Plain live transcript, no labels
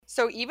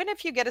So even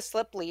if you get a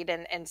slip lead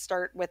and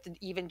start with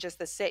even just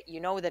the sit, you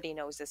know that he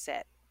knows the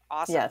sit.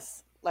 Awesome.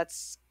 Yes.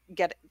 Let's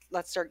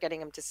let's start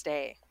getting him to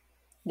stay.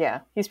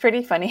 Yeah. He's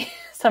pretty funny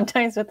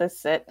sometimes with the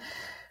sit.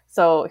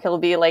 So he'll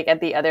be like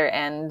at the other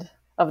end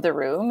of the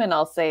room and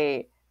I'll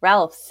say,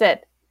 Ralph,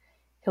 sit.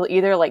 He'll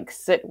either like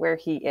sit where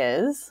he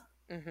is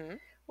Mm-hmm.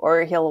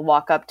 or he'll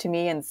walk up to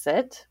me and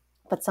sit.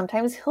 But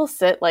sometimes he'll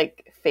sit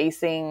like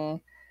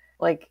facing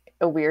like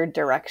a weird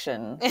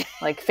direction,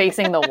 like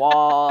facing the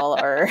wall,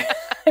 or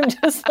I'm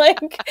just like,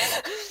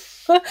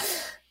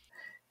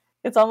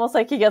 it's almost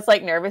like he gets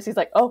like nervous. He's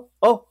like, oh,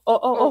 oh, oh, oh,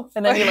 Oh. oh.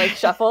 And then he like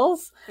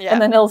shuffles Yeah.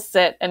 and then he'll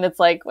sit. And it's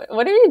like,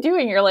 what are you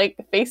doing? You're like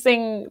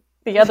facing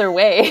the other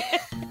way.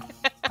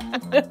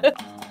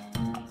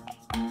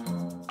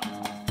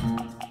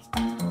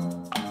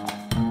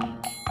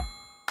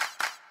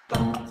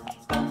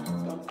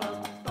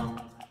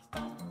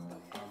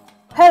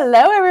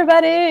 Hello,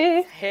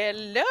 everybody.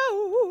 Hello.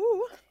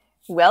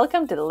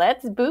 Welcome to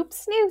Let's Boop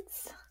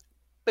Snoots.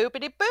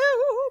 Boopity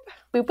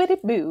boop.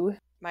 Boopity boo.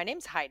 My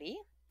name's Heidi.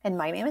 And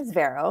my name is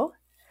Vero.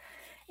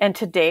 And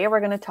today we're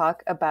going to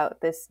talk about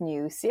this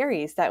new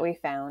series that we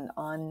found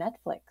on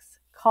Netflix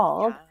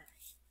called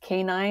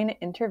Canine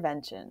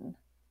Intervention.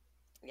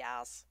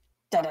 Yes.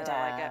 Da I da really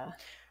da. like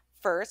it.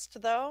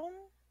 First, though,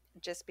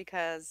 just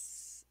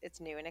because it's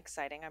new and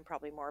exciting, I'm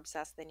probably more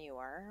obsessed than you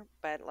are.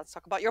 But let's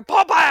talk about your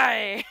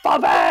Popeye!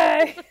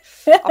 Bye-bye!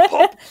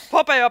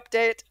 Popeye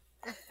update.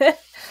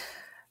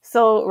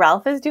 So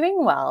Ralph is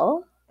doing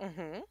well.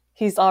 Mm-hmm.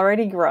 He's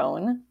already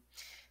grown.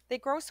 They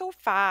grow so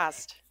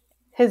fast.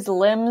 His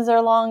limbs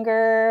are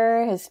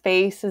longer. His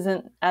face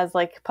isn't as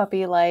like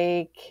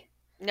puppy-like.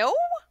 No?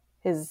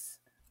 He's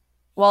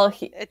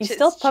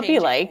still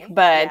puppy-like, changing.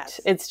 but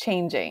Yes. it's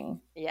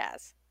changing.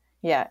 Yes.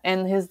 Yeah,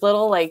 and his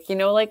little like,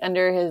 like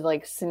under his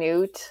like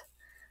snoot,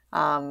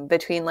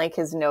 between like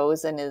his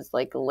nose and his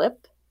like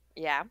lip,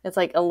 Yeah. it's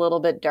like a little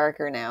bit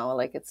darker now,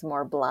 like it's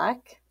more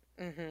black.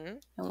 Mm-hmm.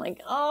 I'm like,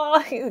 oh,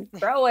 he's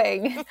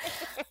growing.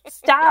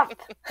 Stop.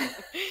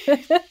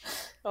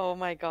 Oh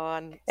my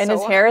God. And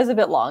his hair is a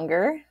bit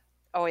longer.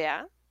 Oh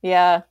yeah?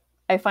 Yeah.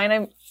 I find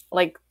I'm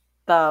like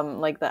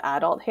the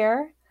adult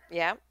hair.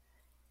 Yeah.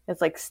 It's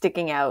like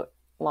sticking out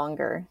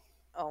longer.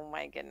 Oh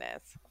my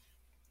goodness.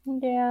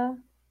 Yeah.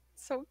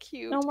 So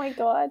cute. Oh my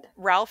God.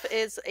 Ralph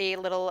is a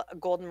little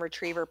golden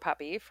retriever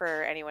puppy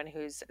for anyone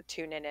who's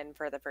tuning in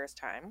for the first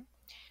time.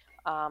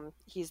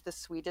 He's the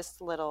sweetest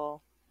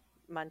little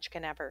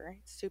munchkin ever.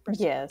 Super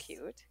Yes.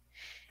 cute.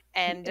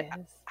 And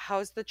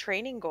how's the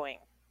training going?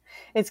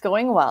 It's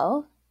going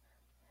well.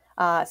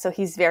 So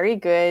he's very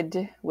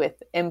good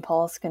with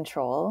impulse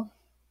control.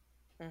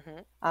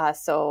 Mm-hmm.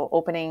 So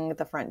opening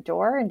the front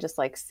door and just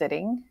like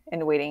sitting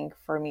and waiting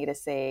for me to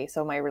say,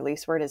 so my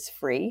release word is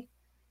free.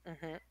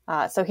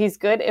 Mm-hmm. So he's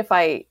good if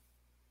I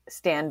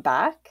stand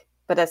back,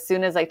 but as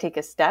soon as I take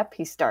a step,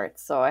 he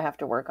starts. So I have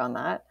to work on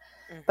that.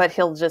 Mm-hmm. But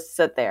he'll just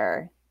sit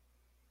there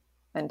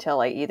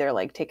until I either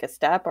like take a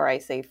step or I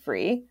say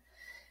free.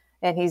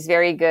 And he's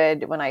very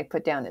good when I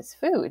put down his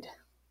food.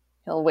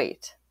 He'll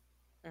wait.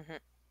 Mm-hmm.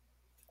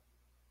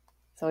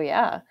 So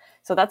yeah,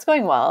 so that's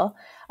going well.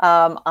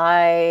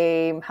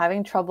 I'm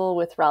having trouble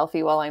with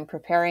Ralphie while I'm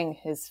preparing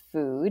his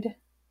food.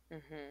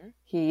 Mm-hmm.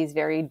 He's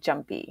very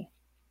jumpy.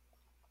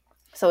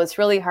 So it's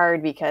really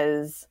hard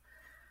because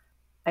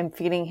I'm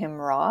feeding him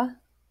raw.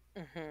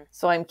 Mm-hmm.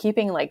 So I'm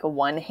keeping like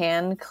one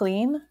hand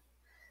clean.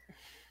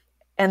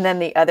 And then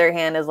the other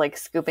hand is like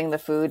scooping the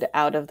food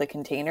out of the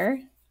container.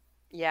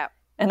 Yeah.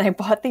 And I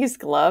bought these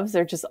gloves.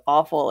 They're just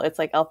awful. It's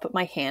like I'll put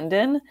my hand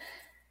in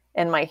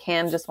and my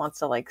hand just wants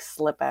to like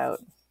slip out.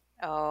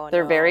 Oh,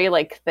 They're very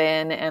like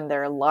thin and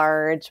they're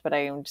large, but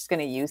I'm just going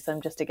to use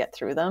them just to get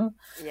through them.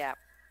 Yeah.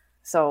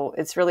 So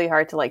it's really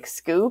hard to like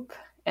scoop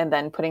and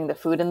then putting the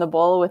food in the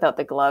bowl without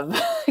the glove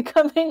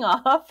coming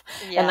off.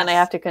 Yes. And then I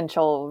have to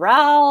control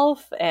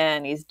Ralph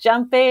and he's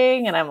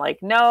jumping and I'm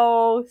like,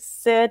 no,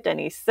 sit. And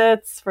he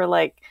sits for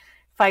like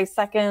 5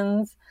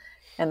 seconds.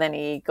 And then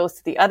he goes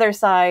to the other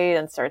side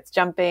and starts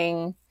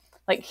jumping.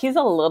 Like he's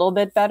a little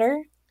bit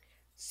better.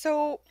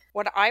 So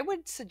what I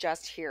would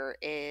suggest here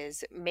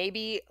is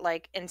maybe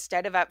like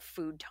instead of at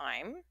food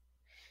time,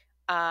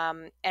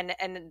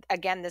 and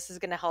again, this is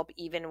going to help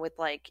even with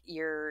like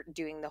you're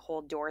doing the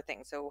whole door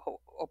thing. So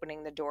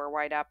opening the door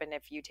wide up, and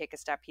if you take a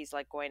step, he's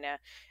like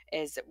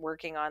is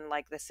working on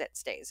like the sit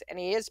stays. And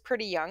he is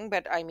pretty young,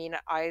 but I mean,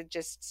 I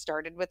just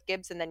started with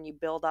Gibbs, and then you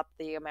build up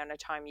the amount of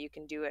time you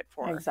can do it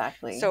for.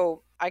 Exactly.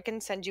 So I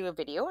can send you a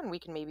video, and we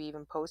can maybe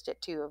even post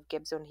it too of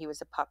Gibbs when he was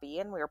a puppy,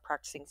 and we were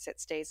practicing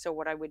sit stays. So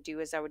what I would do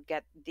is I would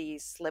get the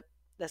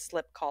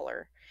slip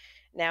collar.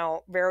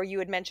 Now, Vero, you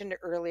had mentioned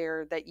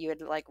earlier that you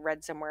had like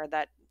read somewhere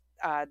that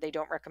they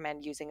don't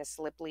recommend using a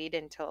slip lead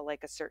until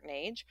like a certain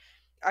age.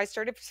 I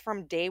started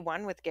from day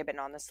one with Gibbon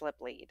on the slip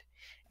lead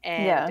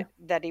and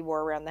that he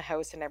wore around the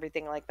house and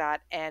everything like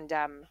that. And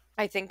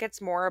I think it's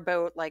more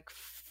about like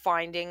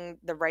finding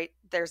the right,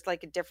 there's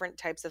like different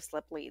types of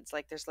slip leads.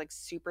 Like there's like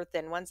super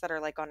thin ones that are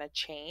like on a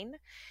chain.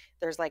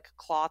 There's like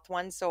cloth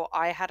ones. So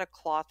I had a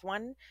cloth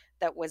one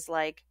that was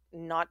like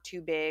not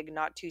too big,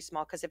 not too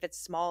small. Because if it's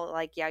small,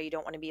 like, yeah, you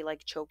don't want to be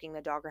like choking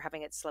the dog or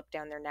having it slip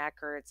down their neck,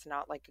 or it's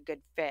not like a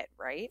good fit,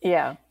 right?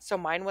 Yeah. So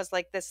mine was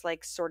like this,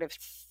 like sort of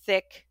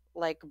thick,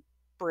 like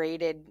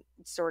braided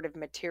sort of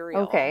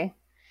material. Okay.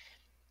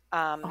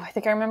 I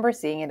think I remember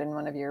seeing it in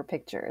one of your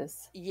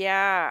pictures.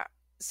 Yeah.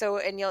 So,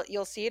 and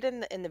you'll see it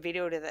in the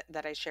video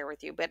that I share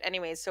with you. But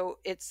anyway, so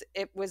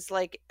it was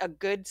like a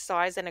good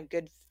size and a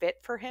good fit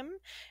for him.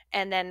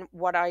 And then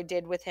what I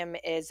did with him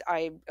is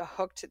I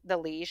hooked the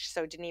leash,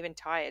 so didn't even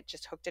tie it,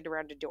 just hooked it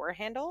around a door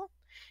handle.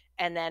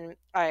 And then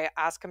I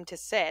ask him to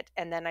sit,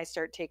 and then I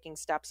start taking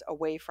steps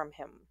away from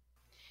him.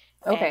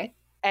 Okay.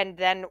 And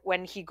then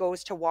when he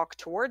goes to walk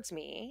towards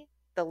me,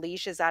 the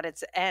leash is at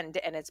its end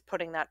and it's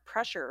putting that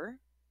pressure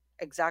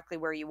exactly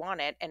where you want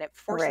it, and it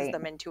forces Right.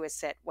 them into a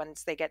sit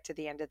once they get to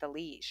the end of the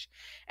leash.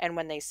 And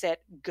when they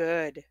sit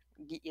good,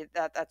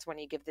 that's when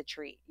you give the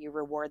treat. You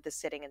reward the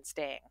sitting and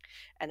staying,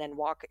 and then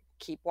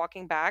keep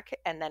walking back,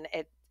 and then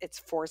it's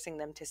forcing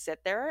them to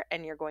sit there,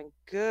 and you're going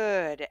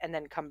good, and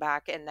then come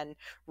back and then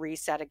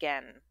reset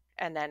again,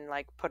 and then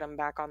like put them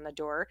back on the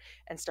door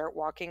and start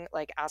walking,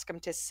 like ask them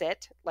to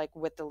sit like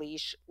with the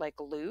leash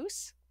like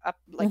loose up,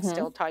 like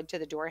still tied to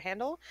the door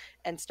handle,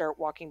 and start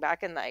walking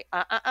back and like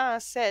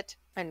sit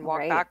and walk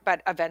Right. back.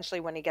 But eventually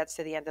when he gets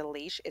to the end of the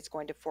leash, it's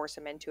going to force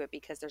him into it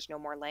because there's no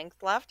more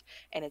length left,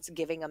 and it's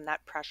giving him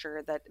that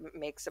pressure that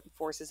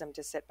forces him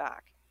to sit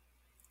back.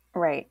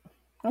 Right.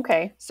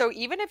 Okay. So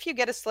even if you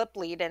get a slip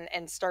lead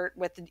and start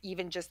with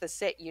even just the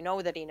sit, you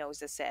know that he knows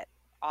the sit.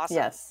 Awesome.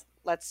 Yes.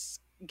 Let's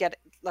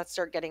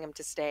start getting him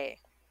to stay.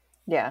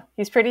 Yeah.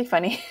 He's pretty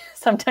funny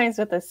sometimes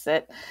with a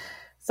sit.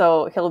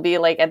 So he'll be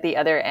like at the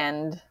other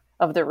end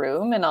of the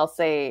room and I'll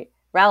say,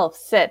 Ralph,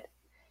 sit.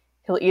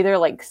 He'll either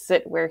like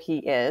sit where he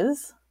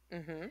is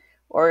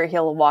or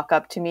he'll walk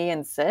up to me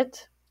and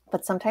sit.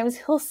 But sometimes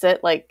he'll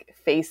sit like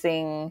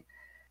facing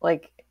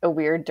like a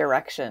weird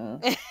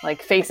direction,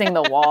 like facing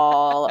the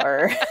wall,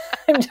 or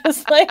I'm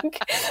just like,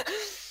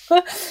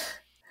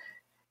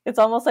 it's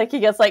almost like he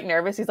gets like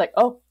nervous. He's like,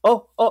 oh.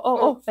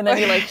 And then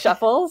he like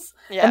shuffles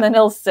and then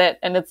he'll sit.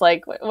 And it's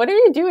like, what are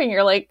you doing?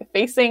 You're like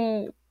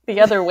facing the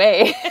other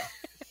way.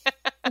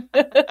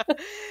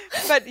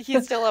 But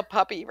he's still a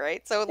puppy,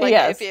 right? So like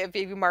if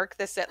you mark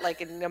the sit,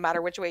 like no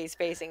matter which way he's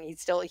facing,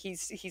 he's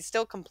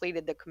still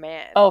completed the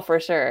command. Oh, for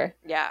sure.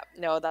 Yeah.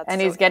 No, that's and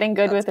he's getting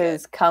good with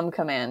his come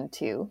command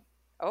too.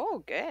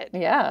 Oh, good.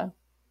 Yeah.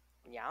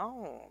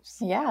 Yes.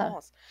 Yeah.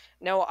 Yes.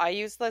 No, I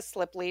use the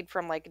slip lead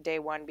from like day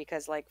one,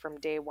 because like from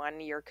day one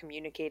you're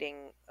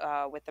communicating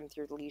with them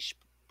through the leash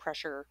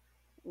pressure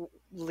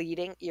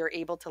leading. You're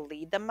able to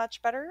lead them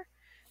much better.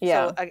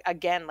 Yeah. So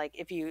again, like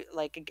if you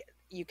like,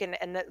 you can,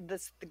 and the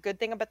good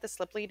thing about the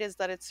slip lead is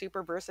that it's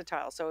super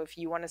versatile. So if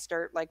you want to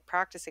start like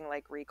practicing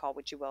like recall,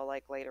 which you will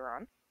like later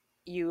on,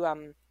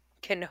 you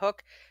can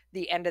hook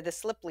the end of the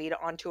slip lead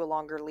onto a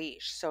longer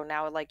leash. So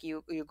now like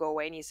you go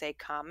away and you say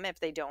come. If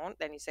they don't,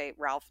 then you say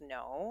Ralph,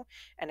 no.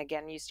 And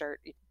again, you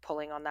start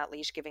pulling on that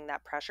leash, giving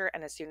that pressure.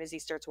 And as soon as he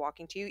starts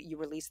walking to you, you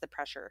release the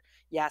pressure.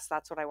 Yes,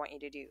 that's what I want you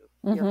to do.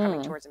 You're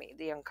coming towards me.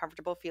 The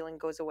uncomfortable feeling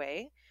goes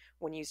away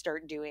when you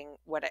start doing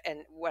what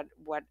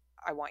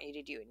I want you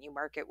to do, and you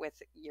mark it with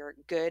your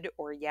good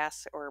or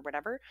yes or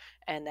whatever,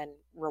 and then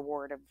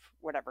reward of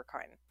whatever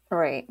kind.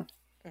 Right.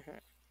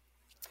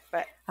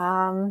 But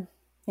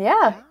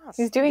yeah,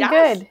 he's doing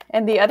good.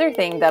 And the other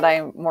thing that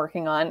I'm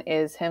working on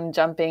is him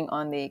jumping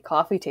on the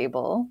coffee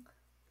table,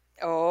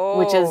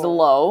 which is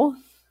low,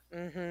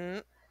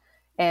 and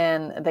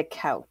the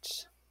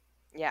couch.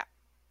 Yeah.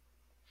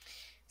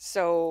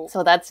 So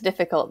that's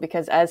difficult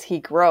because as he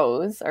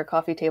grows, our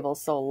coffee table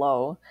is so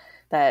low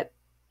that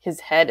his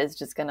head is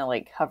just going to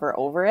like hover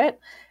over it.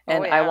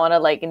 And I want to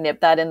like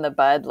nip that in the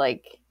bud.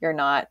 Like, you're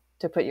not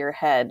to put your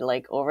head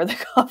like over the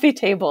coffee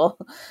table.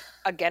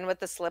 Again,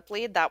 with the slip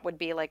lead, that would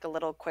be like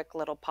a quick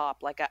little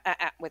pop, like a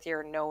with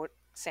your no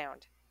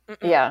sound.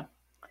 Yeah.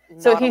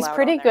 So he's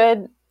pretty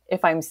good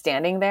if I'm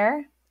standing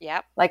there.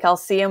 Yep. Like I'll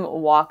see him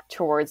walk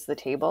towards the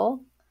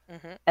table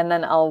and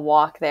then I'll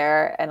walk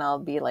there and I'll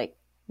be like,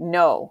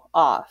 no,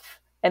 off.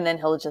 And then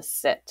he'll just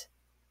sit.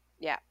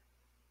 Yeah.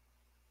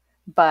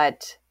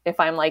 But if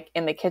I'm like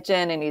in the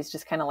kitchen and he's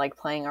just kind of like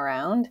playing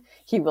around,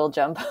 he will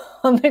jump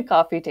on the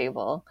coffee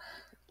table.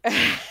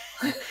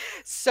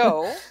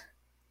 So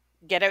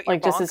get out your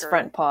like bonker. Just his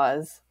front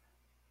paws.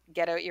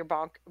 Get out your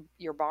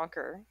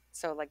bonker.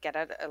 So like get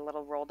out a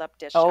little rolled up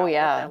dish towel with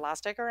the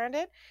elastic around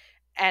it.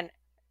 And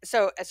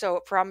so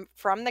from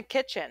the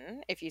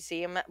kitchen, if you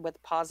see him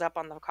with paws up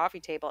on the coffee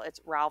table, it's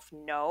Ralph,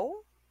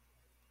 no.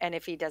 And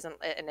if he does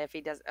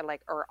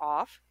like, or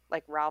off,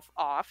 like Ralph,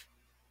 off.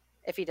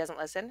 If he doesn't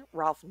listen,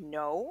 Ralph,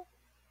 no.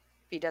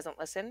 If he doesn't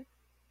listen,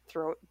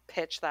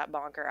 pitch that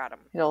bonker at him.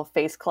 Little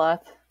face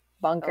cloth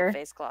bonker.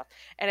 Face cloth.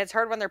 And it's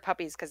hard when they're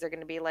puppies because they're going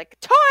to be like,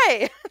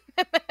 toy!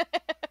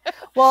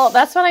 Well,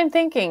 that's what I'm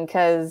thinking,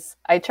 because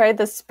I tried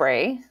the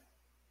spray.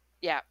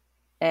 Yeah.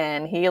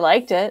 And he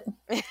liked it.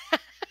 He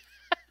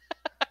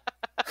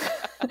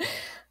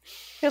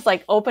was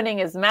like opening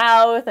his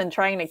mouth and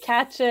trying to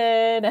catch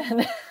it.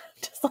 And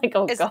Just like,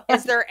 oh God.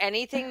 Is there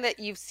anything that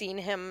you've seen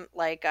him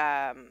like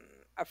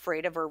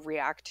afraid of or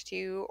react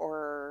to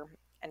or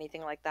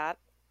anything like that?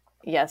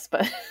 Yes,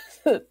 but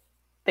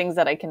things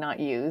that I cannot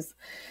use.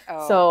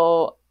 Oh.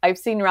 So I've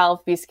seen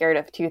Ralph be scared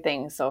of two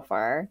things so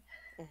far.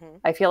 Mm-hmm.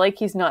 I feel like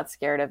he's not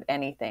scared of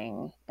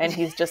anything, and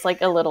he's just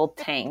like a little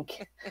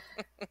tank.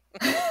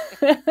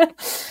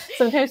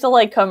 Sometimes he'll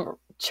like come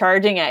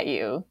charging at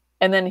you,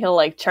 and then he'll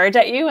like charge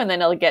at you, and then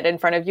he'll get in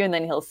front of you, and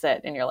then he'll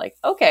sit, and you're like,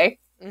 okay.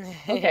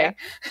 Yeah.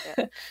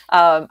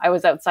 I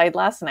was outside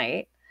last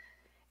night,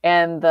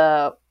 and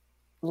the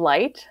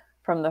light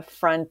from the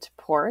front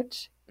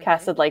porch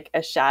casted like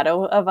a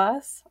shadow of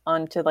us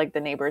onto like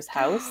the neighbor's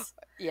house.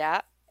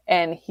 Yeah.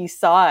 And he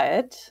saw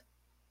it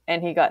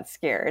and he got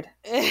scared.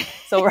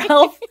 So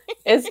Ralph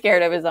is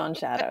scared of his own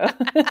shadow.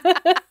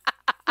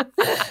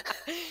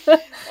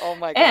 Oh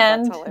my God.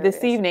 And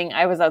this evening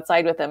I was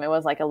outside with him. It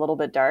was like a little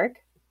bit dark.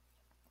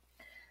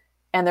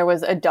 And there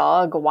was a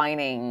dog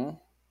whining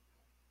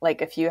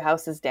like a few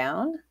houses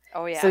down.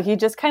 Oh yeah. So he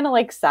just kind of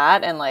like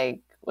sat and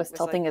like was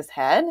tilting his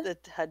head. The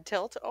head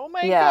tilt. Oh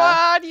my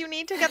God. You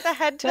need to get the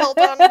head tilt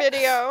on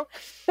video.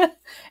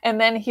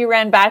 And then he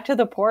ran back to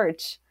the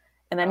porch.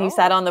 And then he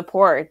sat on the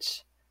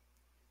porch.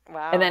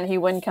 Wow. And then he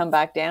wouldn't come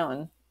back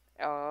down.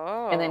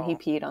 Oh. And then he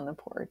peed on the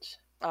porch.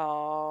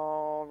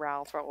 Oh,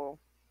 Ralph. Oh.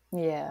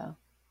 Yeah.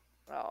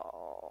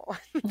 Oh.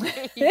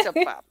 He's a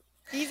pup.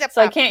 He's a pup.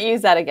 So I can't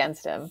use that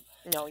against him.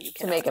 No, you can't.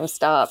 To make him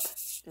stop.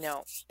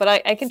 No. But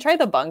I can try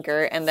the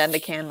bunker and then the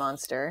can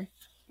monster.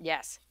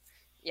 Yes.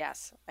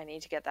 Yes. I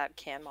need to get that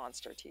can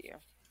monster to you.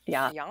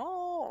 Yeah.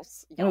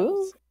 Yes.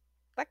 Ooh.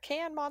 The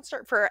can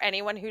monster, for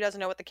anyone who doesn't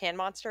know what the can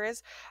monster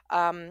is,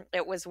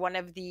 it was one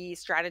of the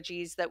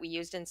strategies that we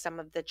used in some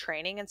of the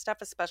training and stuff,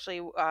 especially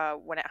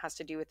when it has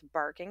to do with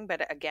barking.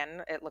 But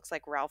again, it looks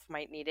like Ralph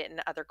might need it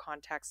in other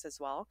contexts as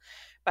well.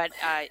 But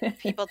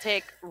people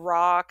take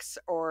rocks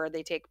or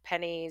they take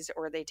pennies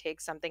or they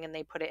take something and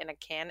they put it in a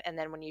can, and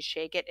then when you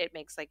shake it, it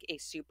makes like a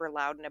super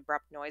loud and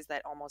abrupt noise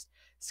that almost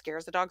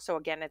scares the dog. So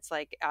again, it's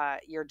like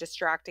you're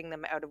distracting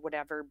them out of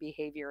whatever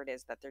behavior it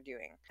is that they're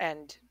doing.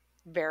 And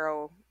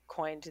Vero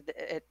coined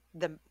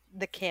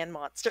the can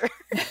monster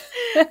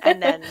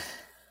and then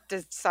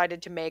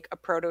decided to make a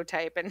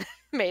prototype and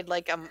made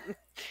like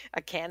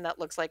a can that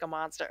looks like a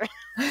monster.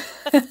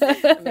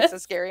 It makes a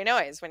scary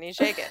noise when you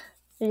shake it.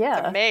 Yeah.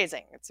 It's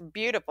amazing. It's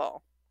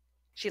beautiful.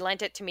 She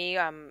lent it to me.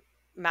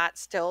 Matt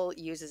still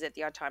uses it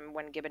the odd time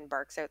when Gibbon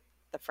barks out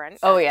the front.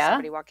 Oh yeah?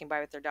 Somebody walking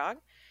by with their dog.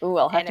 Ooh,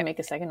 I'll have to make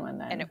a second one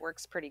then. And it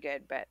works pretty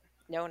good, but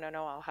no,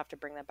 I'll have to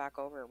bring that back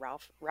over.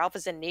 Ralph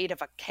is in need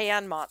of a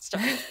can monster.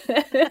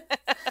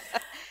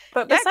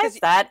 But besides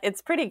that,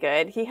 it's pretty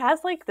good. He has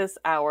like this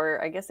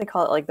hour, I guess they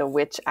call it like the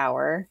witch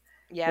hour,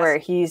 where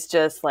he's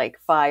just like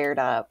fired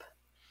up.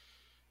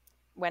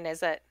 When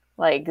is it?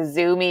 Like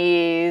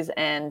zoomies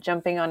and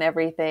jumping on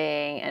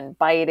everything and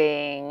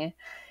biting.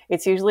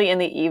 It's usually in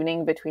the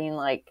evening between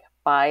like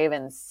 5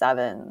 and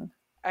 7.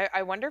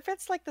 I wonder if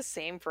it's like the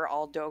same for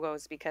all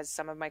dogos, because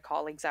some of my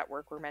colleagues at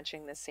work were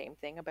mentioning the same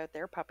thing about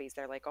their puppies.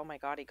 They're like, oh my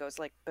God, he goes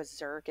like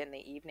berserk in the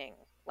evening.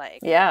 Like,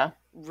 yeah,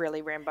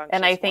 really rambunctious.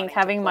 And I think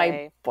having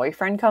my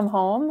boyfriend come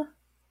home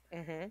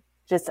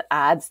just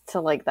adds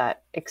to like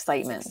that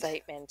excitement.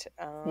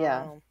 Oh.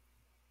 Yeah.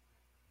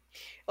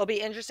 It'll be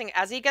interesting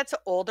as he gets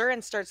older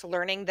and starts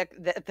learning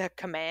the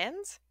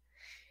commands.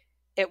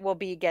 It will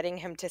be getting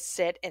him to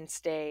sit and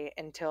stay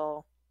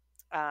until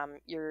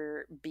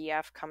your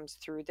BF comes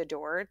through the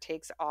door,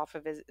 takes off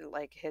of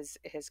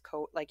his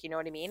coat, like, you know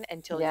what I mean,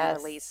 until you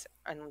release,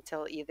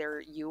 until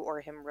either you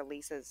or him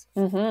releases.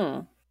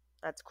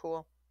 That's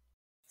cool.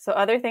 So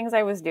other things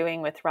I was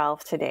doing with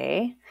Ralph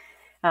today,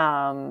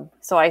 so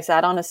I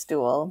sat on a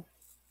stool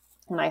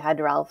and I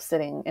had Ralph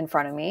sitting in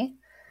front of me,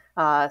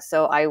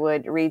 so I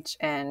would reach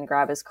and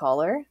grab his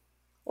collar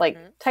like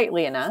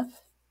tightly enough,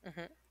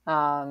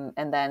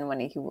 and then when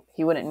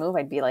he wouldn't move,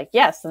 I'd be like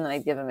yes, and then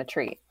I'd give him a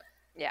treat.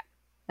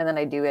 And then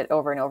I do it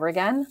over and over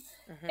again.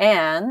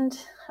 And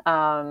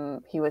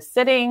he was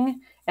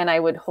sitting and I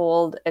would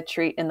hold a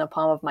treat in the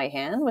palm of my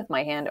hand with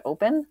my hand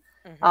open,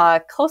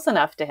 close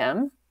enough to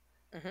him,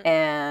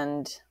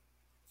 and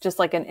just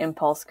like an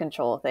impulse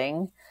control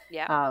thing.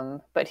 Yeah.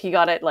 But he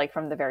got it like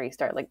from the very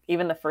start. Like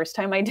even the first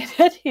time I did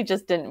it, he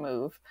just didn't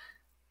move.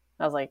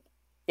 I was like,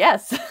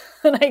 yes.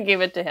 And I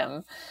gave it to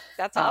him.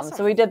 That's awesome.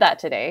 So we did that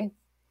today.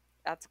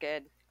 That's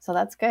good. So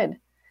that's good.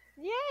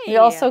 Yay. We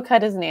also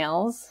cut his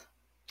nails.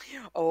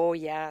 Oh,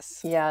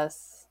 yes.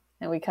 Yes.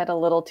 And we cut a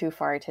little too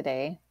far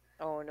today.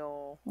 Oh,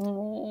 no.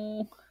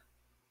 Oh,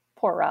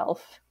 poor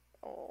Ralph.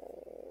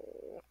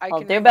 Oh.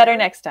 I'll do better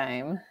next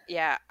time.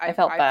 Yeah. I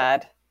felt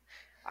bad.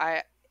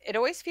 It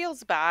always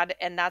feels bad,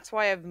 and that's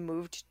why I've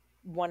moved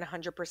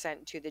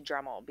 100% to the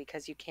Dremel,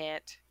 because you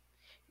can't,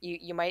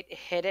 you might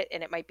hit it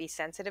and it might be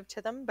sensitive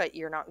to them, but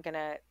you're not going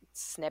to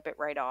snip it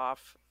right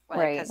off.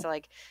 Because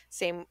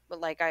same,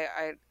 like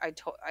I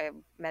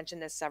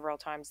mentioned this several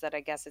times that I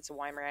guess it's a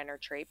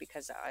Weimaraner trait,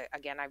 because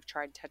I've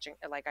tried touching,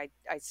 like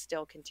I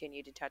still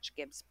continue to touch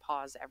Gibbs'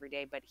 paws every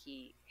day, but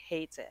he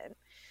hates it.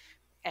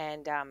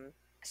 And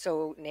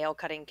So nail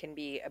cutting can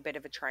be a bit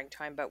of a trying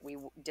time, but we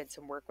did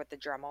some work with the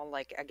Dremel,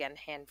 like again,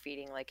 hand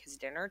feeding like his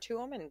dinner to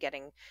him and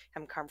getting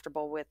him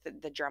comfortable with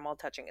the Dremel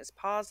touching his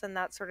paws and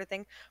that sort of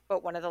thing.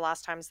 But one of the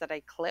last times that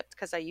I clipped,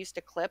 because I used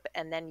to clip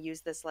and then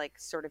use this like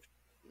sort of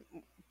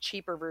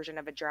cheaper version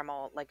of a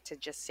Dremel, like to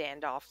just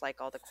sand off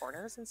like all the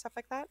corners and stuff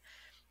like that,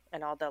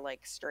 and all the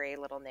like stray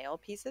little nail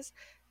pieces.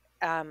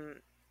 um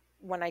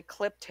when I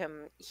clipped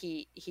him,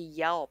 he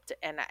yelped,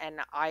 and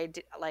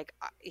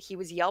he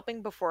was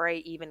yelping before I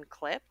even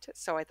clipped,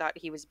 so I thought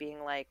he was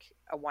being like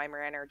a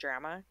Weimaraner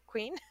drama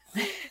queen.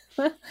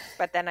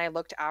 But then I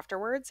looked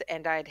afterwards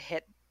and I'd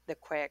hit the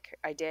quick.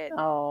 I did.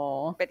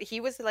 Oh, But he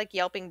was like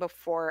yelping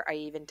before I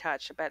even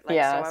touched. But like, so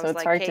yeah. I So was it's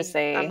like, hard to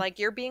 "Okay," I'm say. like,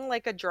 "You're being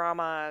like a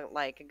drama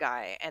like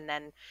guy." And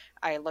then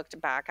I looked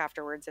back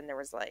afterwards, and there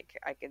was like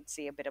I could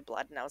see a bit of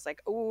blood, and I was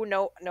like, "Oh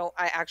no, no,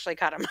 I actually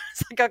cut him." I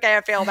was like, "Okay,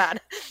 I feel bad."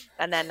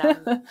 And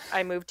then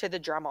I moved to the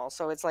Dremel,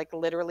 so it's like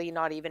literally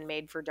not even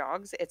made for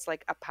dogs. It's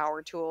like a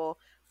power tool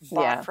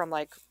bought Yeah. from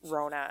like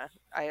Rona.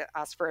 I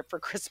asked for it for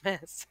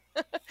Christmas,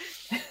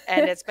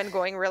 and it's been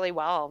going really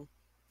well.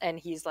 And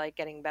he's like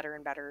getting better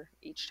and better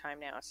each time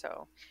now.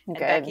 So, and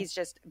Good.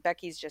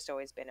 Becky's just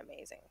always been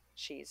amazing.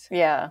 She's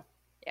Yeah.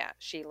 Yeah,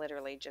 she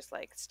literally just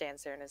like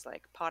stands there and is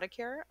like, "Pot a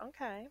cure?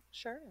 Okay,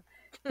 sure."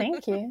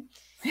 Thank you.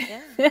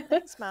 Yeah,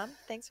 thanks, Mom.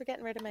 Thanks for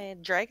getting rid of my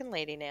dragon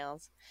lady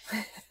nails.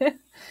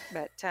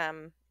 But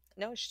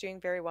no, she's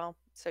doing very well.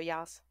 So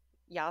yas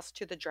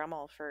to the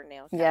Dremel for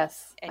nail cutting,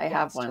 Yes, and I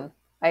have yas to one.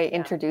 I yeah,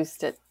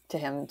 introduced it to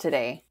him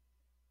today.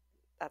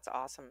 that's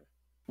awesome.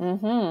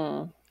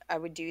 Mm-hmm. I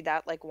would do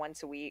that like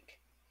once a week.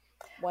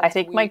 I Once a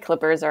think my week.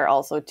 clippers are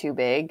also too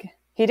big.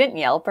 He didn't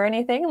yelp or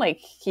anything. Like,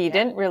 he Yeah.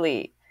 didn't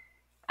really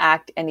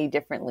act any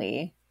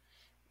differently.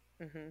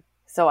 Mm-hmm.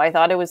 So I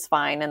thought it was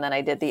fine. And then I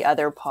did the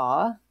other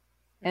paw.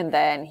 And Mm-hmm.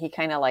 then he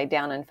kind of lied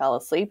down and fell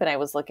asleep. And I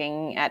was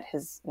looking at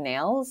his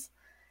nails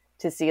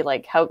to see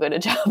like how good a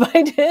job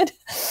I did.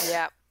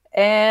 Yeah.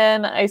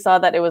 And I saw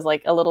that it was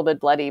like a little bit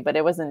bloody, but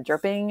it wasn't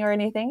dripping or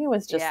anything. It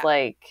was just Yeah.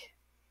 like,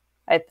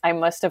 I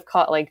must have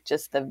caught like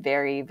just the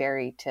very,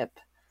 very tip.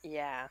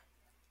 Yeah.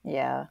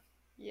 Yeah.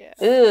 Yeah.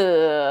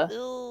 Ugh.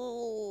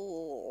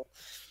 Ooh.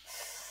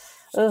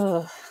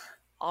 Ugh.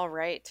 All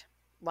right.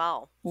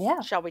 Well,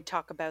 Yeah. shall we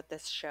talk about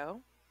this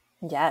show?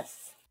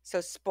 Yes. So,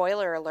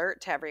 spoiler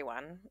alert to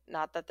everyone.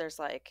 Not that there's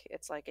like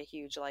it's like a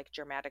huge like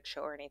dramatic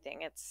show or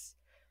anything. It's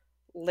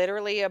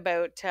literally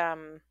about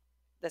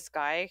this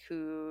guy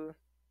who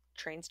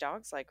trains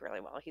dogs like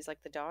really well. He's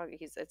like the dog.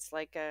 It's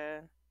like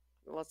a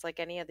well, it's like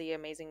any of the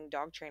amazing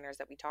dog trainers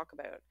that we talk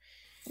about.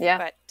 Yeah.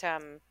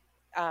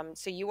 But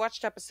so you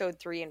watched episode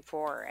 3 and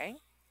 4, eh?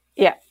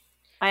 Yeah.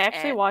 I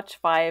actually And watched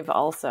 5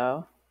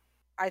 also.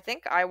 I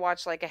think I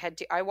watched like ahead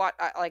to I watched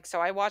like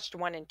so I watched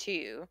 1 and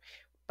 2.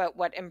 But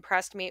what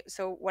impressed me,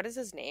 so what is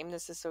his name?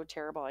 This is so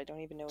terrible. I don't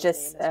even know his name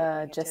Just as we're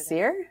going into the.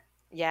 Jasir?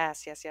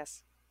 Yes, yes,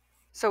 yes.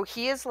 So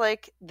he is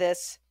like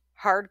this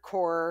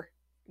hardcore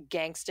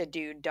gangsta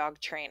dude dog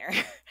trainer.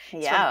 He's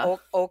from Yeah.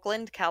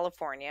 Oakland,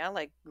 California,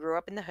 like grew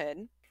up in the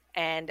hood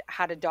and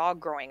had a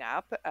dog growing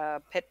up, a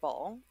pit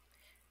bull.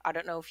 I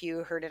don't know if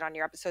you heard it on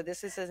your episode.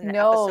 This is in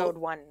No. episode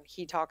 1.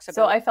 He talks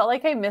So about I felt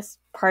like I missed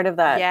part of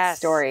that yes.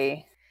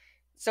 story.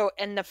 So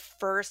in the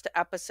first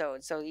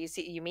episode, so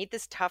you meet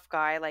this tough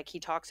guy, like he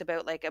talks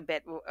about like a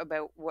bit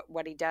about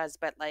what he does,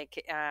 but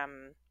like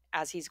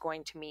as he's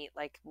going to meet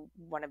like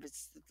one of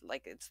his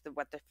like it's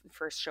what the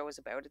first show is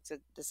about. It's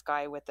this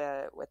guy with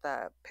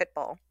a pit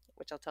bull,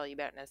 which I'll tell you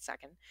about in a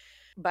second.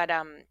 But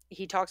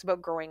he talks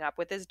about growing up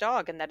with his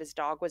dog and that his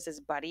dog was his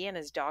buddy and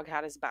his dog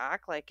had his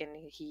back, like, and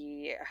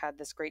he had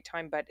this great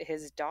time, but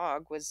his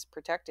dog was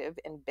protective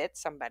and bit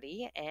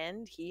somebody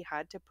and he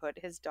had to put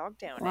his dog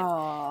down. And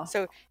Oh.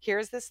 so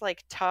here's this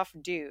like tough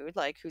dude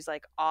like who's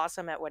like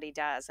awesome at what he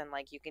does, and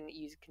like you can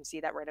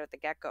see that right out the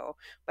get-go.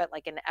 But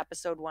like in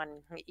episode 1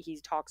 he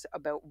talks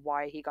about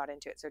why he got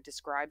into it, so it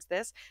describes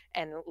this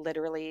and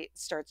literally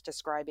starts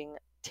describing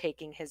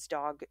taking his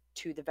dog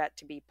to the vet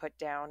to be put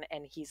down,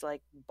 and he's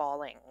like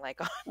bawling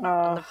like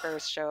on the Oh.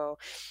 first show.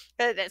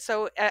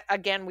 So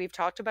again, we've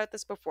talked about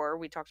this before.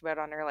 We talked about it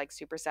on our like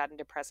super sad and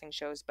depressing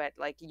shows, but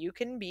like you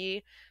can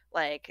be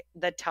like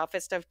the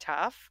toughest of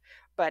tough,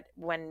 but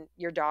when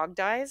your dog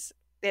dies,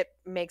 it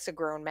makes a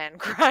grown man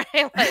cry.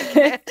 Like It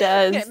it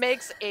does.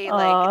 makes a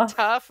like Oh.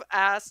 tough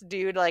ass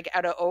dude like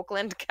out of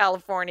Oakland,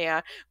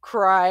 California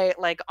cry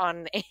like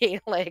on a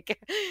like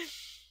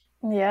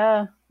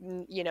Yeah.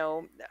 you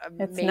know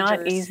a It's not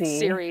major easy.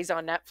 series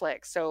on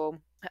Netflix. So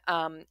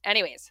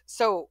anyways,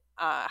 so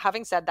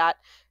having said that,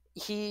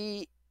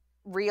 he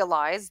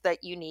realized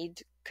that you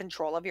need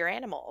control of your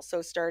animal.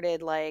 So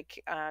started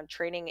like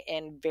training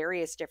in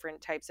various different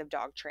types of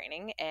dog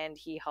training, and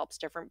he helps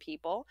different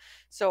people.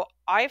 So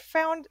I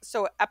found,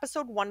 so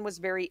episode 1 was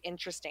very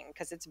interesting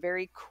because it's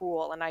very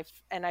cool,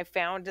 and I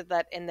found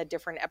that in the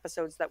different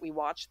episodes that we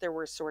watched, there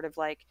were sort of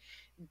like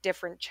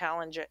different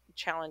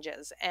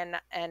challenges.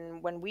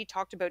 And when we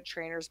talked about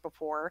trainers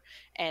before,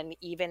 and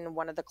even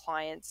one of the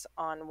clients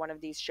on one of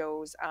these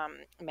shows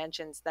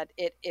mentions that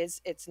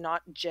it's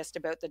not just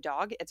about the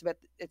dog, it's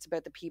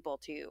about the people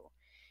too.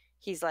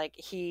 He's like,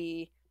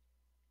 he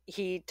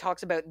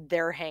talks about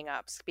their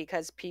hangups,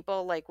 because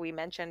people, like we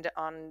mentioned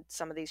on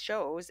some of these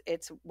shows,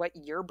 it's what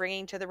you're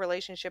bringing to the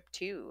relationship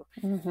too.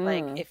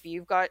 Like Mm-hmm. if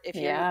you've got, if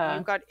Yeah.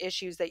 you've got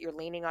issues that you're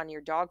leaning on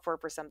your dog for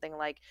something,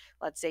 like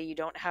let's say you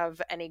don't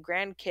have any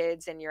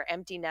grandkids and you're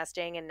empty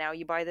nesting, and now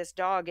you buy this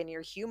dog and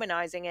you're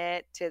humanizing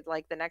it to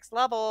like the next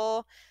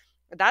level,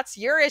 that's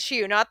your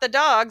issue, not the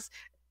dog's.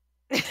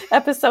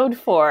 Episode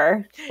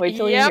 4. Wait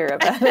till you Yep. hear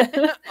about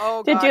it.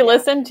 Oh Did God, you yeah.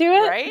 listen to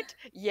it? Right?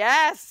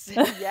 Yes.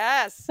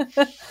 Yes.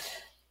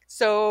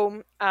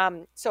 So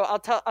so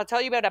I'll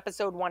tell you about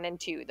episode 1 and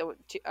 2,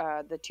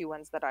 the two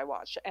ones that I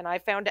watched. And I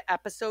found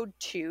episode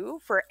 2,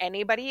 for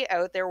anybody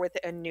out there with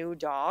a new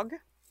dog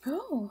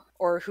Oh.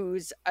 or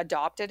who's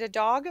adopted a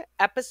dog,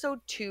 episode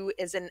 2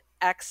 is an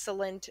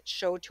excellent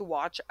show to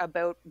watch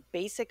about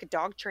basic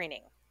dog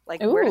training.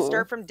 Like where to Ooh.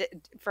 start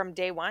from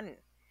day 1.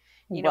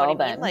 You know Well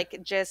what I mean? then. Like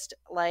just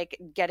like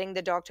getting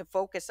the dog to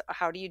focus.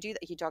 How do you do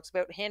that? He talks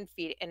about hand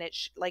feed, and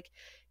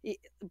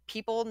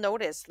people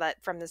notice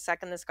that from the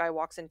second this guy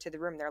walks into the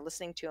room, they're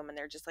listening to him and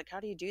they're just like, how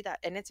do you do that?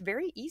 And it's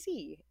very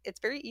easy. It's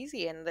very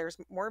easy. And there's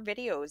more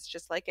videos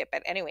just like it.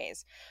 But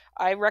anyways,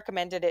 I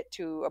recommended it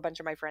to a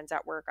bunch of my friends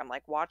at work. I'm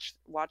like, watch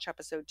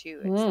episode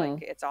 2. It's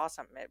like, it's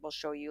awesome. It will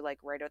show you like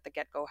right out the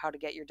get go how to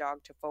get your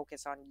dog to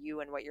focus on you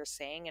and what you're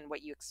saying and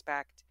what you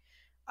expect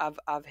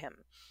of him.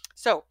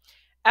 So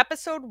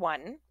episode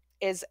 1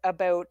 is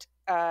about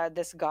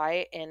this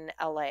guy in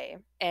LA,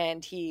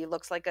 and he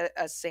looks like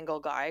a single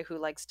guy who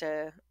likes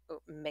to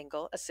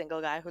mingle. A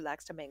single guy who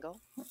likes to mingle.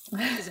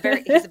 He's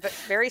a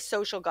very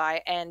social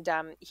guy, and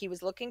he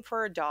was looking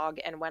for a dog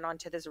and went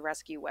onto this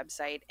rescue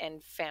website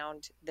and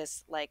found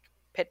this like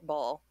pit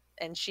bull,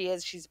 and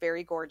she's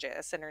very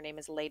gorgeous, and her name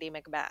is Lady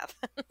Macbeth.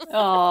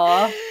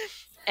 Aw.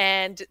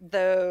 And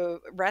the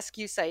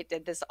rescue site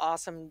did this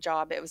awesome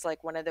job. It was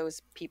like one of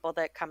those people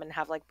that come and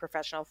have like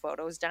professional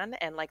photos done,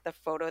 and like the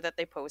photo that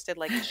they posted,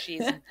 like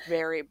she's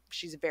very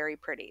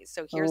pretty.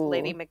 So here's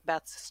Lady Ooh.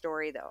 Macbeth's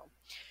story though.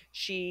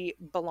 She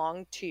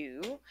belonged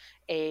to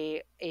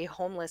a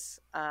homeless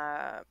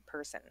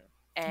person,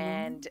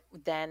 and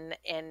then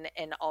in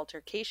an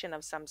altercation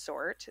of some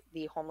sort,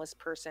 the homeless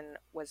person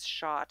was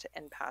shot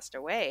and passed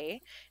away,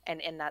 and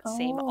in that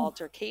same Oh.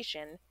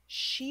 altercation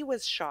she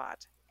was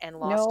shot and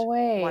No lost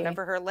way. one of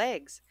her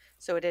legs.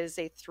 So it is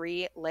a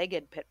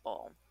 3-legged pit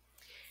bull.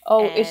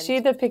 Oh, And is she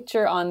the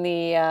picture on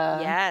the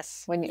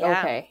yes. when you Yeah.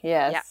 okay,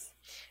 yes. Yeah.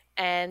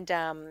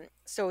 And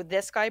so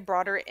this guy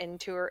brought her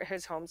into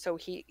his home. So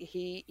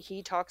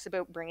he talks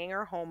about bringing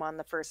her home on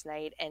the first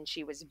night, and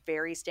she was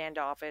very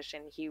standoffish,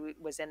 and he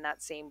was in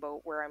that same boat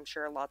where I'm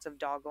sure lots of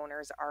dog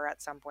owners are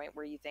at some point,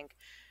 where you think,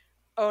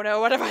 oh no,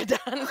 what have I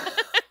done?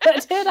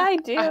 What did I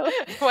do?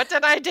 What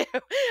did I do?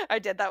 I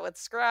did that with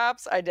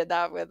Scraps. I did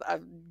that with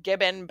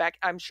Gibbon. Beck.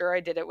 I'm sure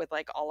I did it with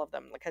like all of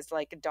them, because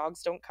like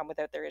dogs don't come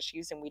without their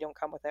issues, and we don't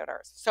come without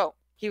ours. So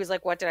he was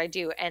like, what did I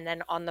do? And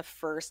then on the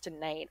first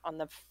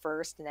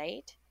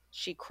night,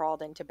 she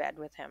crawled into bed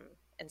with him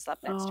and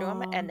slept next to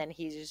him. And then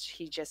he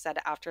just said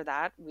after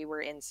that, we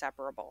were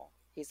inseparable.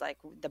 He's like,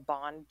 the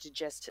bond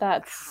just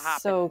That's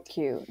happened. so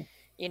cute.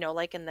 You know,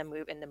 like in the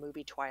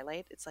movie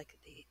Twilight, it's like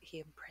he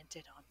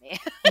imprinted on me.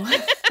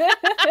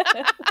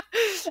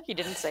 He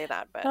didn't say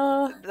that,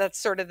 but that's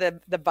sort of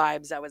the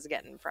vibes I was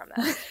getting from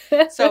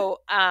that. So,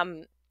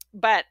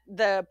 but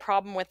the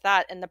problem with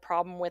that, and the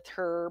problem with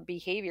her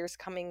behaviors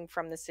coming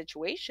from the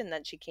situation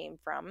that she came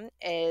from,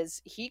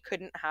 is he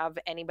couldn't have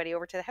anybody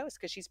over to the house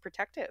because she's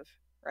protective,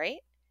 right?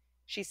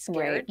 She's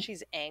scared, Right.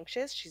 she's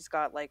anxious, she's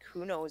got like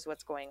who knows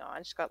what's going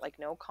on. She's got like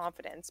no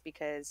confidence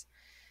because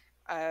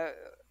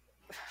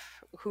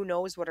who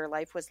knows what her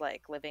life was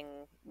like living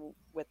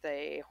with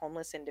a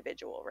homeless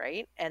individual,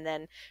 right? And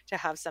then to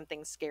have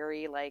something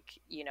scary like,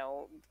 you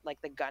know,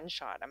 like the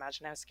gunshot,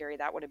 imagine how scary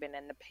that would have been,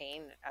 and the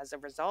pain as a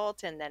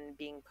result, and then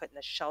being put in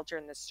the shelter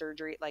and the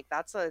surgery, like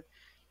that's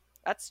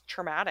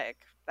traumatic.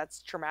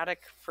 That's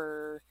traumatic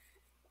for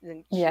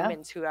the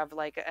humans who have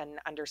like an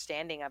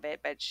understanding of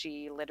it, but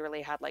she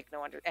literally had like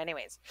no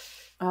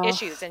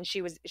issues, and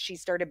she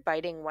started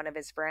biting one of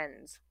his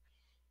friends.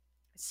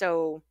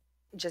 So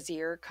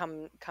Jazir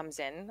comes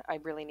in. I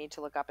really need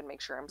to look up and make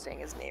sure I'm saying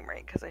his name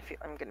right, because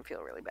I'm gonna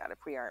feel really bad if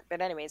we aren't.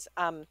 But anyways,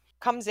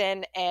 comes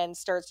in and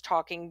starts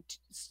talking.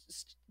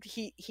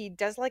 He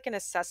does like an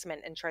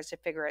assessment and tries to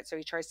figure out. So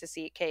he tries to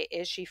see, okay,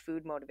 is she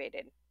food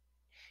motivated?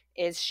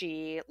 Is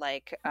she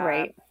like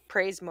Right.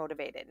 praise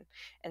motivated,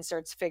 and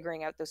starts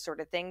figuring out those sort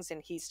of things.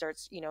 And he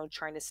starts,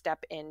 trying to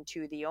step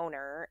into the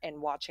owner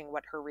and watching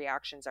what her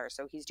reactions are.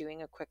 So he's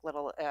doing a quick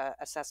little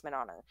assessment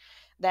on her.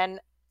 Then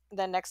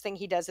the next thing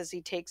he does is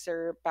he takes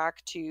her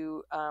back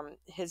to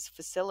his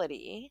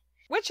facility,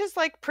 which is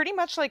like pretty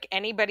much like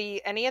any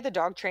of the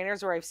dog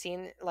trainers where I've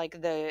seen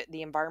like the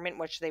environment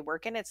which they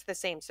work in, it's the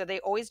same. So they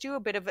always do a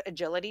bit of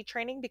agility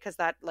training because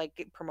that like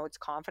it promotes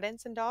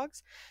confidence in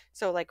dogs.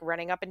 So like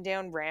running up and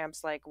down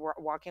ramps, like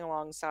walking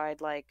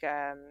alongside like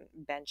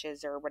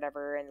benches or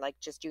whatever, and like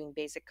just doing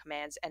basic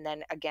commands, and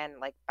then again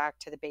like back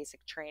to the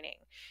basic training.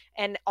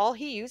 And all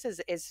he uses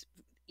is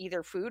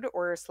either food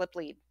or a slip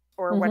lead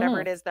or whatever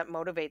Mm-hmm. it is that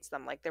motivates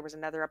them. Like there was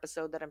another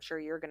episode that I'm sure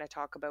you're going to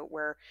talk about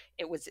where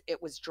it was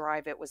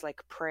drive, it was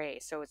like prey.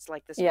 So it's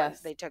like this one,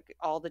 Yes. they took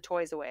all the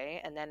toys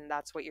away, and then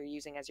that's what you're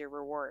using as your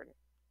reward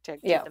to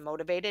keep Yeah. them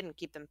motivated and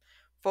keep them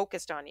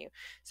focused on you.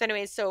 So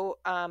anyways, so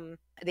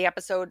the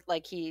episode,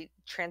 like he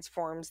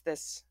transforms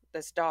this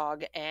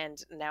dog,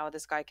 and now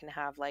this guy can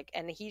have like,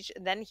 and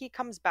then he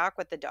comes back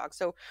with the dog.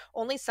 So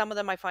only some of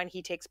them I find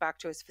he takes back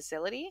to his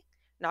facility,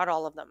 not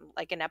all of them.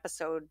 Like in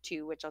episode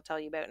 2, which I'll tell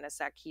you about in a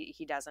sec,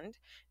 he doesn't.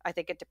 I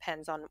think it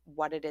depends on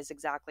what it is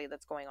exactly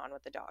that's going on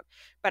with the dog.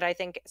 But I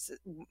think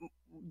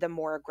the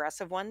more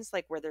aggressive ones,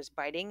 like where there's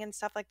biting and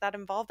stuff like that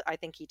involved, I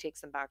think he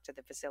takes them back to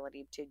the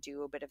facility to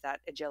do a bit of that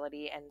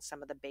agility and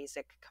some of the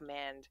basic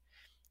command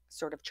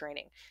sort of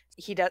training.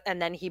 He does,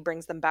 and then he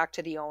brings them back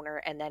to the owner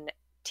and then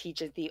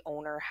teaches the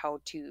owner how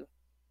to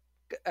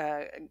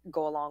uh,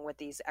 go along with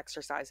these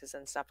exercises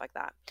and stuff like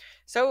that.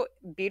 So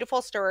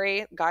beautiful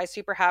story. Guy's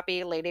super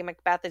happy. Lady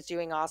Macbeth is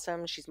doing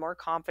awesome. She's more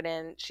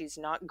confident. She's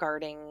not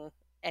guarding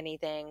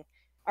anything.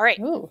 All right.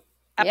 Ooh.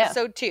 Yeah.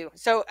 Episode 2.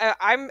 So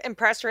I'm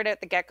impressed right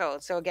at the get-go.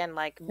 So again,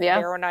 like Yeah.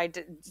 Vero and I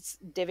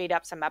divvied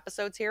up some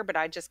episodes here, but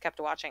I just kept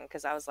watching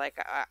because I was like,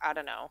 I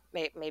don't know,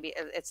 maybe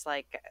it's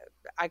like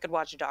I could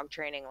watch dog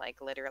training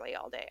like literally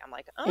all day. I'm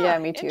like, Yeah,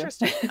 me too.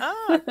 interesting.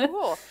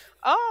 Cool.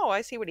 Oh,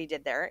 I see what he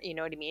did there. You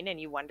know what I mean? And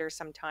you wonder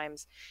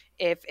sometimes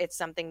if it's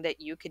something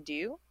that you could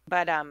do.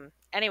 But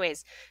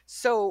anyways,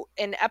 so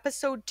in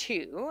episode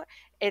 2,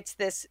 it's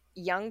this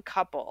young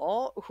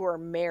couple who are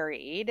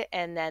married,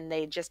 and then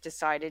they just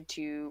decided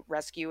to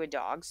rescue a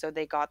dog. So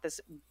they got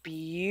this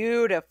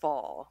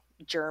beautiful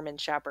German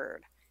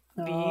Shepherd.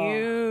 Oh.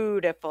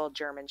 Beautiful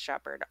German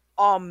Shepherd.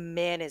 Oh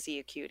man, is he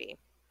a cutie.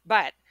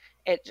 But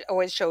it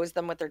always shows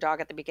them with their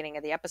dog at the beginning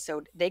of the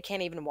episode. They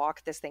can't even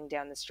walk this thing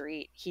down the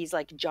street. He's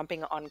like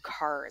jumping on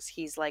cars.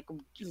 He's like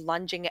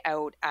lunging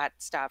out at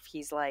stuff.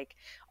 He's like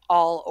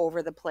all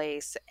over the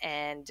place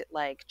and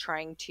like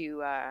trying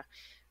to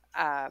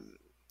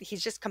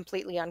he's just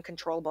completely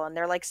uncontrollable. And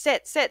they're like,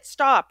 sit,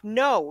 stop,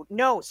 no,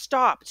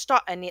 stop.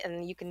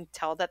 And you can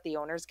tell that the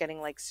owner's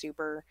getting like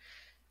super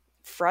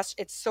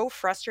it's so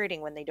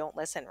frustrating when they don't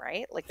listen,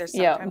 right? Like there's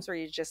Yeah. sometimes where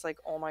you're just like,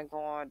 oh my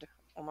god,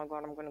 I'm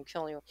gonna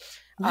kill you.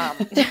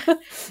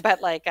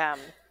 But like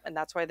and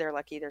that's why they're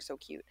lucky they're so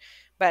cute.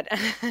 But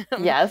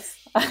Yes.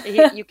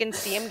 you can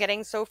see him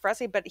getting so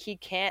frustrated, but he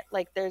can't,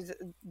 like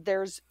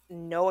there's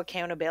no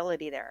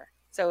accountability there.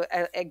 So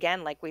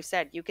again, like we've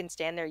said, you can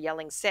stand there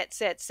yelling, sit,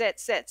 sit, sit,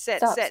 sit, sit,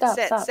 Stop, sit, stop,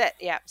 sit, stop. sit.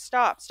 Yeah,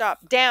 stop,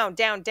 down,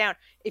 down, down.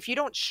 If you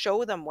don't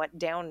show them what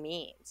down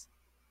means,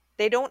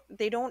 they don't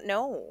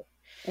know.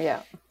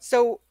 Yeah.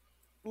 So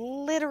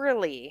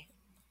literally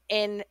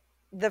in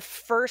the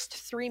first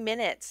 3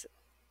 minutes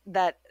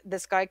that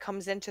this guy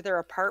comes into their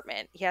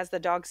apartment, he has the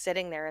dog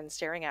sitting there and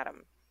staring at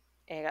him.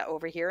 And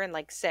over here and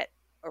like sit,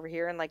 over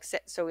here and like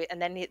sit. So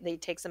and then they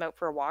takes him out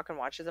for a walk and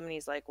watches him, and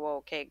he's like, well,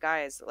 okay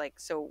guys, like,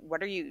 so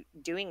what are you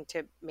doing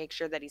to make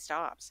sure that he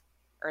stops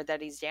or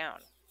that he's down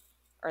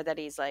or that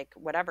he's like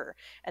whatever?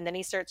 And then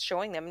he starts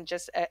showing them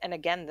just and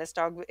again, this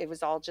dog, it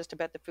was all just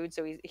about the food.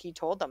 So he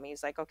told them,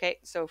 he's like, okay,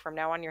 so from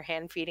now on you're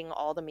hand feeding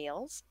all the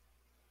meals.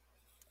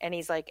 And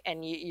he's like,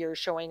 and you're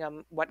showing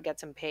him what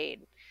gets him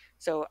paid.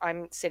 So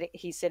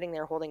he's sitting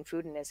there holding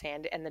food in his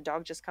hand, and the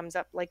dog just comes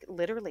up like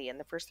literally in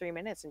the first 3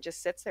 minutes and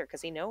just sits there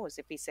because he knows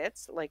if he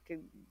sits, like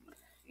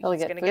He'll he's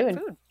get gonna get food.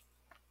 food.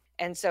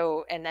 And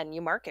so, and then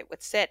you mark it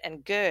with sit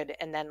and good,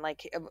 and then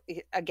like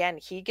again,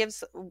 he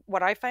gives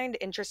what I find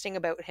interesting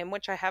about him,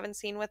 which I haven't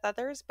seen with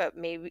others, but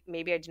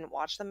maybe I didn't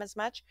watch them as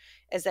much,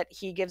 is that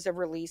he gives a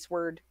release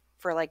word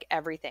for like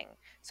everything.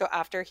 So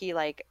after he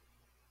like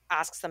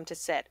asks them to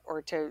sit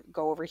or to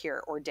go over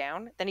here or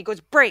down, then he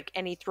goes break,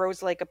 and he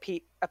throws like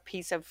a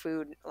piece of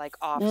food like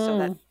off so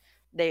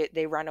that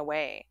they run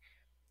away.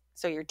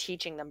 So you're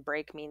teaching them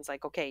break means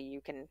like, okay,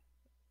 you can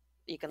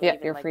leave and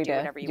You're like free do to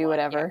whatever you do want.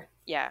 whatever.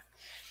 Yeah.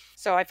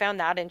 So I found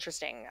that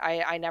interesting.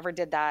 I never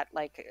did that,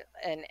 like,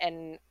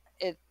 and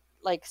it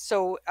like,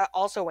 so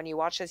also when you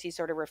watch this, you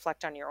sort of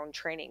reflect on your own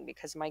training,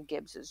 because my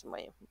Gibbs is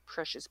my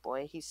precious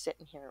boy. He's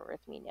sitting here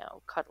with me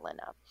now, cuddling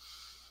up.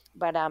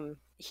 But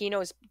he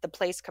knows the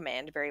place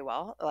command very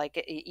well.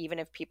 Like even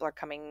if people are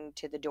coming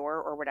to the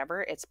door or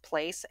whatever, it's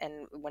place.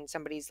 And when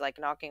somebody's like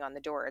knocking on the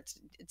door,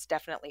 it's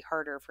definitely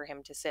harder for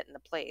him to sit in the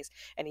place.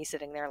 And he's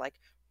sitting there like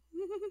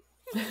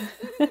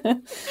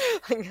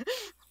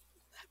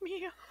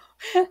Meow.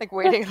 Like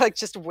waiting, like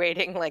just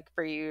waiting, like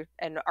for you.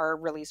 And our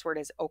release word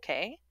is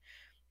okay,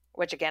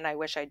 which again, I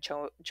wish I'd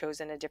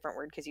chosen a different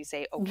word because you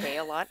say okay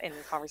a lot in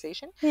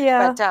conversation.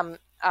 Yeah.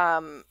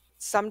 But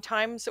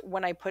sometimes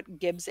when I put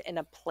Gibbs in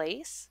a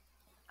place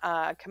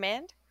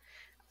command,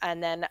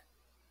 and then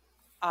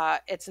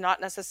it's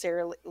not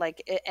necessarily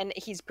like and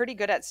he's pretty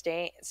good at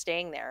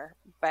staying there,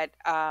 but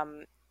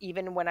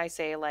even when I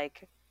say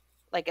like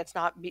it's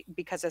not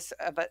because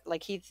of a,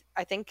 like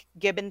I think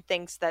Gibbon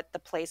thinks that the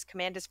place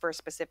command is for a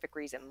specific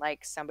reason,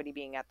 like somebody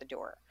being at the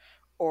door,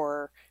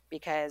 or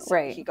because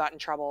Right. he got in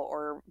trouble,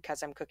 or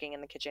because I'm cooking in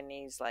the kitchen and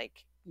he's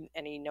like,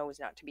 and he knows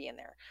not to be in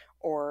there,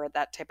 or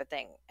that type of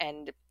thing.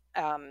 And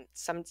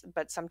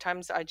but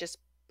sometimes I just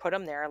put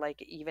him there,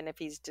 like even if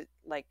he's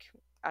like,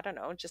 I don't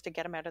know, just to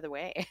get him out of the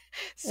way. Yeah.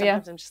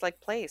 Sometimes I'm just like,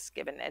 place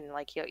Gibbon, and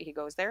like he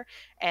goes there,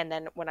 and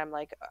then when I'm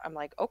like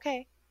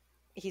okay,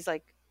 he's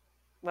like,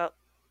 well,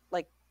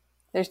 like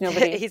There's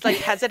nobody. he's like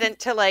hesitant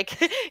to like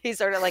he's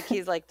sort of like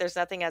he's like there's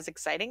nothing as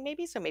exciting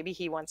maybe, so maybe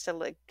he wants to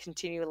like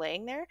continue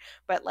laying there,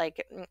 but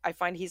like I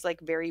find he's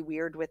like very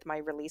weird with my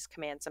release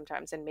command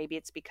sometimes, and maybe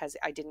it's because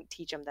I didn't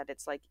teach him that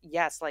it's like,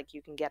 yes, like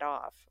you can get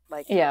off,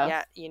 like Yeah.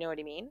 yeah, you know what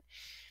I mean.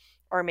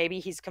 Or maybe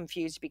he's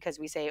confused because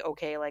we say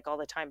okay like all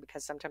the time,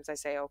 because sometimes I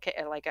say okay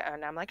like,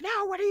 and I'm like,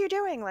 no, what are you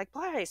doing, like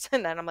place,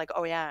 and then I'm like,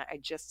 oh yeah, I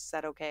just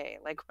said okay,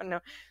 like when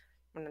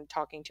I'm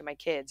talking to my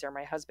kids or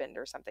my husband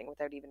or something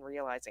without even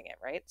realizing it,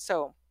 right?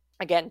 So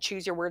again,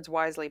 choose your words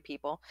wisely,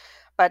 people.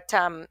 But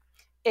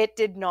it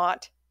did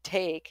not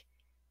take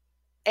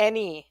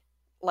any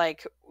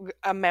like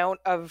amount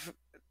of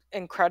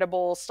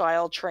incredible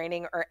style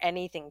training or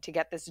anything to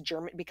get this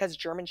German, because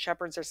German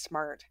shepherds are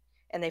smart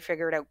and they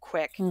figure it out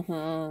quick.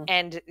 Mm-hmm.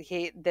 And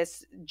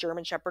this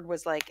German shepherd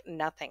was like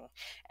nothing,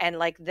 and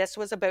like this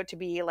was about to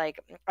be like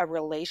a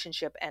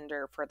relationship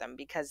ender for them,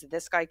 because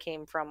this guy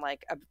came from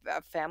like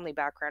a family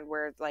background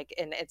where like,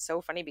 and it's so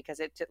funny because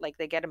it like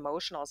they get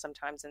emotional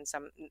sometimes in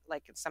some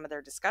of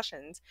their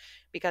discussions,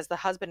 because the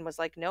husband was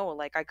like, no,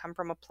 like I come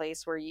from a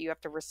place where you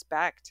have to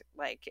respect,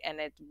 like,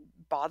 and it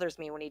bothers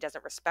me when he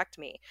doesn't respect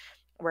me.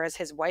 Whereas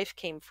his wife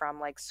came from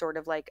like sort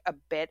of like a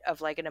bit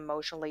of like an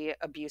emotionally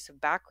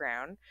abusive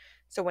background.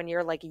 So when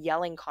you're like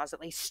yelling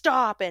constantly,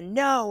 stop and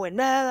no and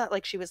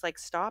like she was like,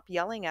 stop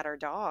yelling at our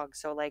dog.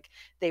 So like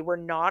they were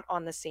not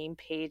on the same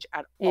page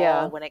at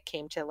Yeah. all when it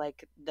came to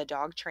like the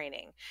dog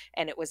training,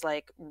 and it was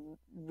like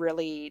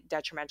really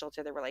detrimental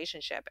to the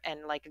relationship.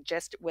 And like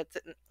just with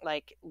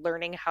like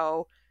learning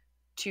how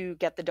to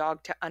get the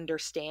dog to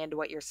understand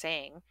what you're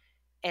saying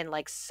in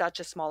like such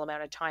a small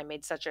amount of time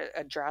made such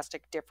a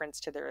drastic difference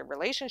to their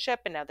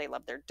relationship, and now they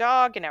love their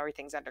dog and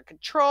everything's under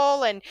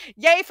control, and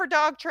yay for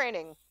dog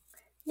training.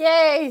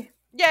 Yay.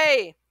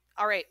 Yay.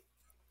 All right,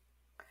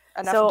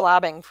 enough So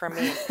blabbing from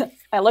me.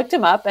 I looked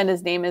him up and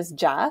his name is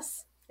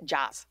Jas.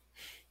 Jas.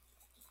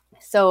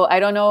 So I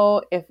don't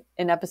know if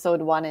in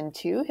episode 1 and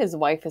 2 his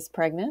wife is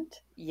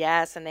pregnant.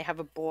 Yes, and they have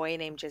a boy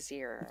named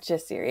Jazir.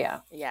 Jasir, yeah.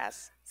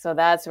 Yes. So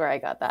that's where I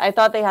got that. I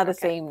thought they had the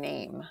Okay. same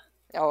name.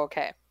 Oh,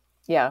 okay.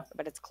 Yeah.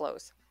 But it's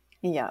close.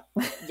 Yeah.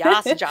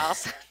 Yas,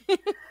 Jas.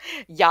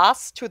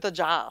 Yas to the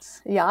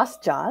Jas. Yas,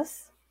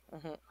 Jas.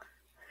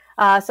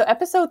 Mm-hmm. So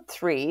episode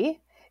 3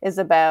 is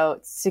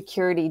about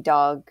security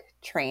dog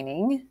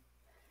training.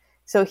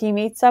 So he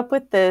meets up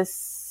with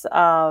this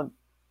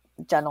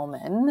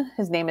gentleman.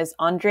 His name is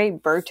Andre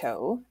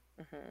Berto.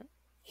 Mm-hmm.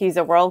 He's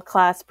a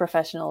world-class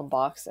professional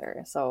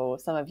boxer. So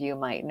some of you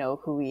might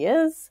know who he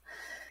is.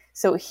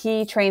 So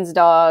he trains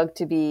dog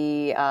to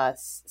be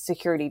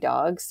security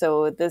dogs.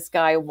 So this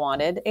guy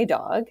wanted a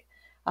dog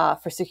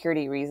for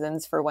security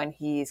reasons, for when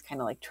he's kind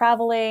of like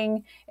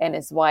traveling and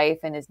his wife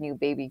and his new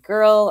baby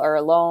girl are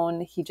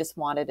alone. He just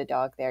wanted a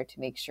dog there to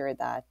make sure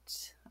that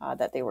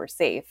that they were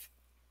safe.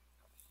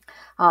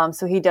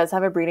 So he does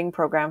have a breeding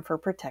program for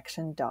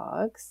protection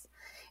dogs.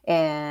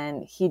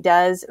 And he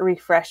does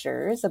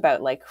refreshers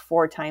about like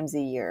 4 times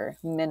a year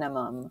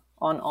minimum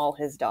on all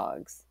his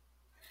dogs.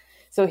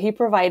 So he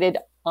provided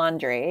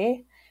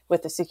Andre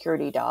with a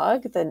security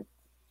dog. The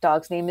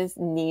dog's name is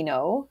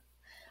Nino.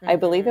 Mm-hmm. I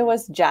believe it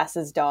was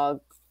Jas's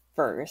dog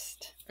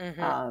first.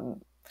 Mm-hmm.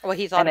 Well,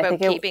 he thought about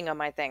keeping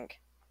him, I think.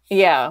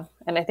 Yeah.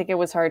 And I think it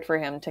was hard for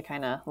him to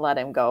kind of let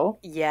him go.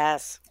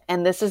 Yes.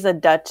 And this is a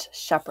Dutch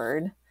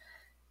Shepherd.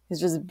 He's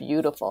just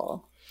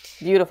beautiful.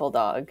 Beautiful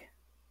dog.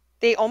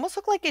 They almost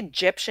look like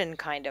Egyptian,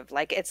 kind of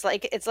like it's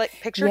like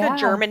pictured a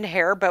German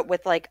hair, but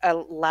with like a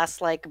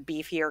less like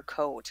beefier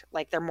coat.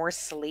 Like they're more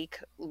sleek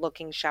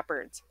looking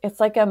shepherds.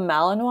 It's like a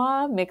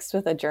Malinois mixed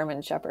with a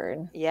German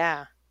Shepherd.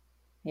 Yeah.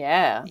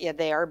 Yeah. Yeah,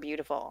 they are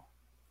beautiful.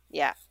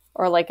 Yeah.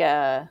 Or like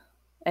a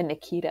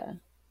Nikita,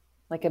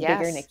 like a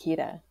bigger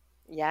Nikita.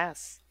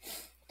 Yes.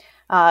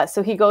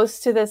 So he goes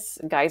to this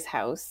guy's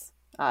house.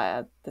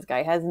 This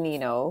guy has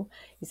Nino.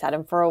 He's had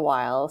him for a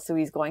while, so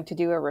he's going to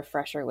do a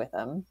refresher with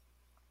him.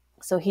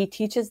 So he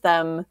teaches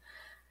them.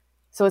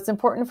 So it's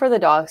important for the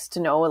dogs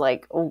to know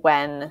like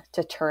when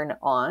to turn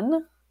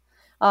on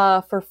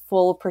for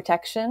full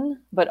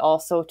protection, but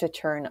also to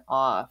turn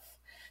off.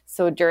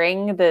 So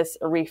during this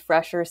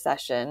refresher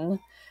session,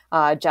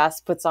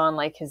 Jas puts on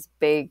like his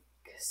big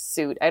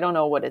suit. I don't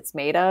know what it's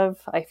made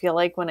of. I feel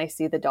like when I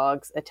see the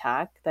dogs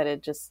attack that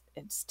it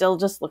still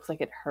just looks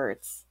like it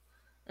hurts.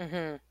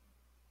 Mm-hmm.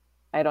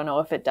 I don't know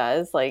if it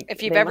does. Like,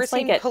 If you've they ever must like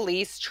seen it.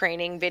 police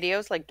training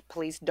videos, like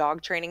police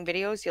dog training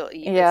videos, it's like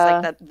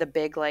Yeah. the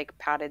big like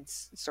padded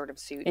sort of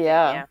suit thing.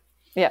 Yeah. Yeah.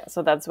 Yeah.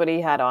 So that's what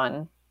he had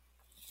on.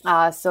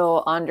 So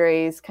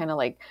Andre's kind of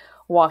like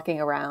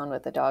walking around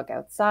with the dog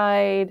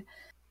outside.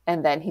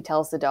 And then he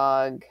tells the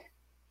dog,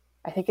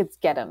 I think it's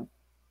get him.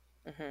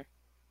 Mm-hmm.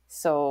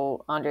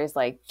 So Andre's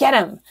like, get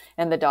him.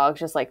 And the dog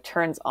just like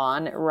turns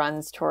on,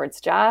 runs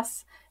towards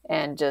Jas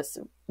and just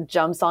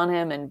jumps on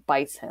him and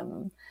bites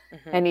him.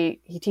 Mm-hmm. And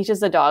he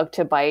teaches the dog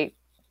to bite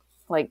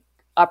like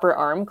upper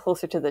arm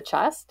closer to the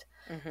chest,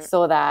 Mm-hmm.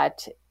 so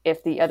that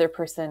if the other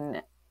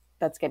person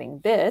that's getting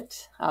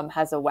bit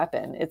has a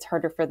weapon, it's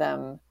harder for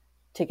them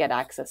to get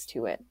access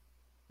to it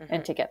Mm-hmm.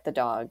 and to get the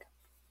dog.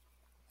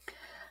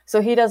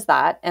 So he does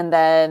that. And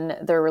then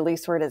the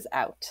release word is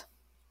out.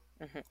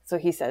 Mm-hmm. So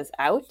he says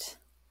out,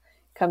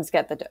 comes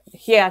get the dog.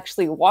 He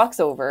actually walks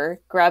over,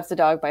 grabs the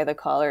dog by the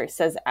collar,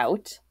 says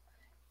out,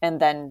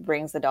 and then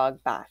brings the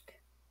dog back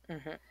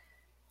Mm-hmm.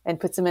 and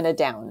puts him in a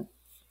down.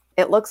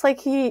 It looks like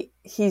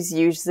he's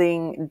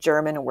using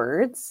German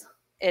words.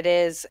 It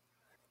is.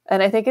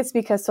 And I think it's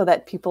because so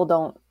that people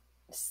don't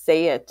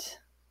say it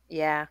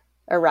Yeah.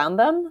 around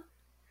them.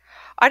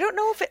 I don't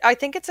know if I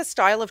think it's a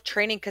style of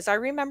training, because I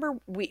remember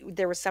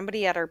there was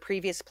somebody at our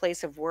previous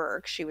place of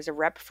work. She was a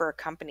rep for a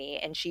company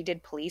and she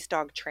did police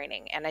dog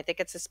training. And I think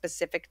it's a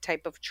specific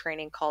type of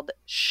training called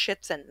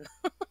Schützen.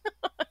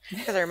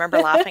 Because I remember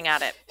laughing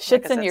at it.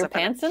 Shits Like, in your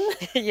pants in?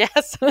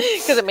 Yes,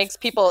 because it makes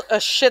people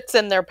shits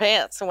in their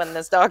pants when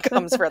this dog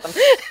comes for them.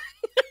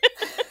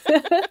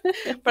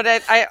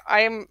 But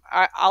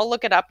I'll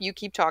look it up. You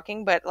keep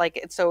talking, but like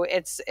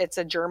it's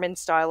a German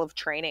style of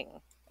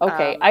training.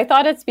 Okay, I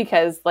thought it's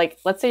because, like,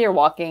 let's say you're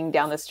walking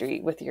down the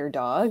street with your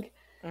dog,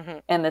 Mm-hmm.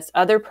 and this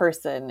other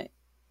person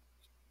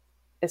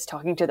is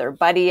talking to their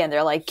buddy, and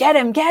they're like, get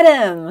him, get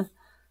him!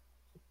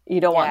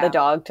 You don't want the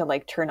dog to,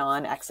 like, turn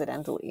on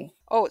accidentally.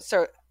 Oh,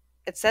 so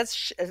it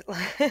says,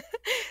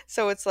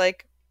 so it's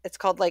like, it's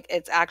called, like,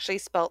 it's actually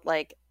spelled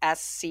like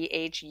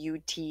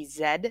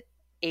SCHUTZHUND.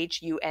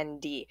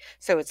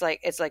 So it's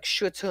like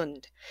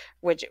Schutzhund,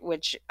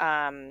 which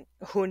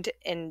Hund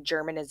in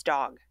German is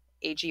dog.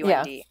 HUND.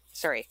 Yeah.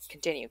 Sorry,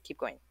 continue. Keep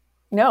going.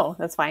 No,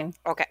 that's fine.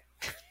 Okay.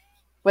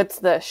 What's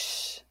the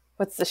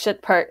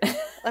shit part?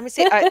 Let me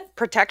see.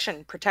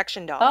 Protection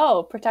dog.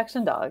 Oh,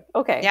 protection dog.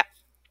 Okay. Yeah.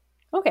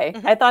 Okay.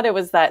 Mm-hmm. I thought it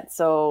was that,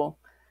 so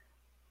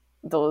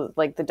those,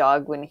 like, the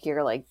dog wouldn't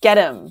hear like get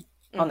him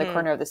on the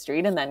corner of the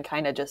street and then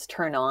kind of just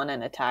turn on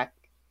and attack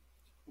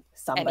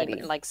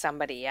somebody. Like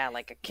somebody, yeah,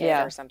 like a kid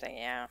or something,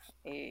 yeah.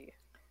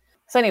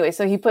 So anyway,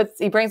 so he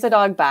brings the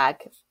dog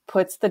back,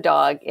 puts the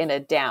dog in a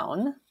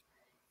down,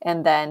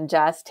 and then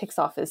Jas takes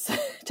off his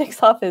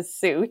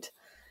suit,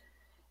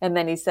 and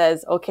then he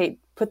says, "Okay,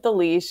 put the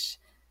leash."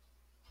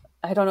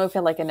 I don't know if he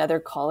had like another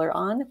collar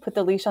on. Put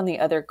the leash on the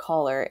other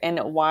collar, and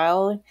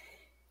while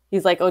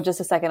he's like, "Oh,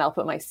 just a second, I'll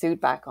put my suit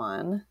back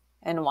on."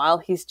 And while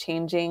he's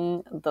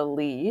changing the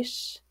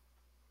leash,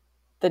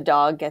 the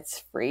dog gets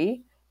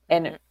free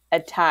and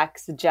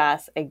attacks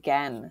Jas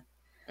again.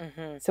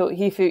 Mm-hmm. So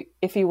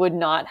if he would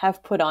not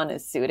have put on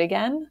his suit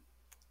again,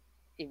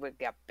 he would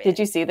get bit. Did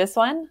you see this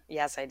one?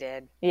 Yes, I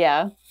did.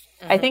 Yeah.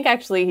 Mm-hmm. I think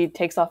actually he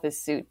takes off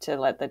his suit to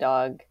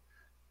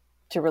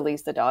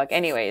release the dog.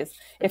 Anyways,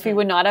 if he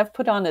would not have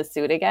put on his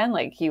suit again,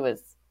 like, he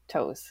was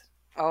toast.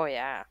 Oh,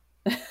 yeah.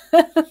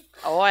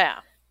 Oh,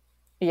 yeah.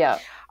 Yeah.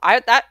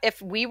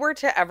 If we were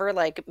to ever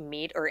like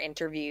meet or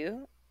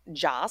interview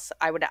Jas,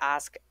 I would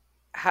ask,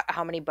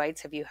 how many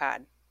bites have you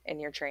had in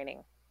your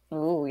training?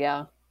 Ooh,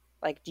 yeah.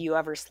 Like, do you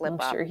ever slip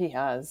up? I'm sure he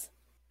has.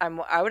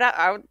 I would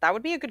that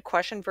would be a good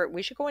question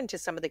we should go into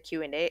some of the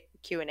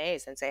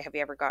Q&As and say, have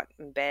you ever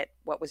gotten bit?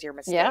 What was your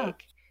mistake? Yeah.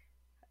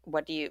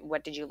 What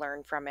did you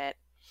learn from it?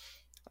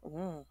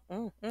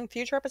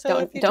 Future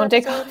episode. Don't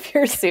take off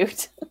your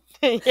suit.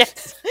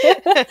 Yes.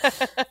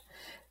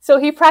 So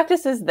he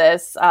practices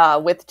this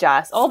with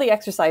Jas, all the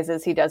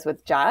exercises he does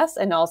with Jas,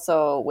 and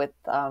also with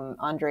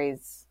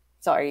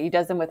he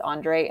does them with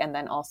Andre and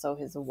then also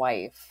his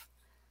wife.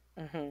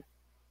 Mm-hmm.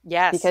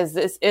 Yes. Because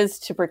this is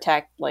to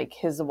protect, like,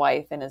 his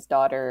wife and his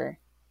daughter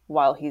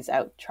while he's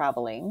out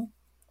traveling,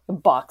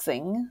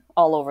 boxing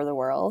all over the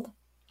world.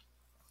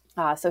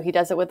 So he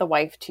does it with the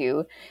wife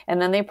too.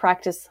 And then they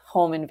practice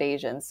home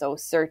invasion, so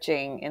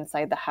searching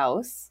inside the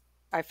house.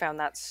 I found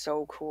that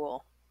so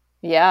cool.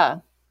 Yeah.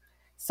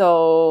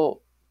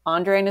 So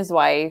Andre and his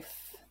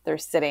wife, they're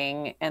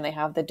sitting and they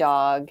have the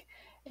dog,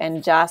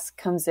 and Jas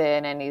comes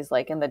in and he's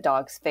like in the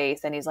dog's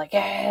face and he's like,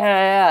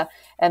 yeah.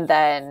 And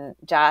then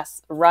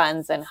Jas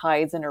runs and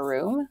hides in a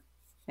room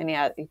and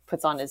he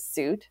puts on his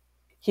suit.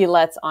 He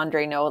lets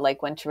Andre know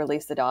like when to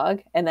release the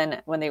dog. And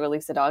then when they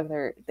release the dog,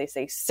 they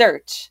say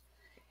search.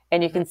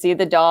 And you can see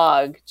the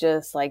dog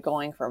just like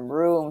going from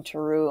room to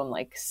room,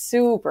 like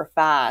super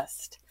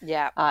fast.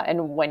 Yeah.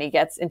 And when he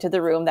gets into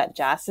the room that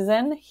Jas is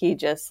in, he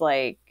just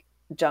like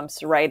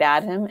jumps right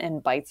at him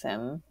and bites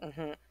him.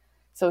 Mm-hmm.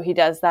 So he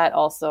does that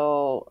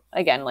also,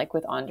 again, like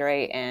with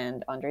Andre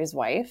and Andre's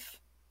wife.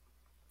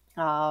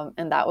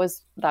 And that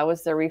was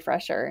the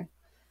refresher.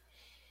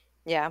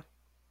 Yeah.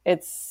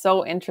 It's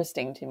so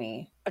interesting to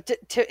me.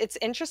 It's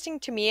interesting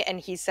to me, and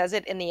he says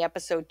it in the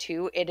episode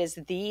too. It is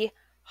the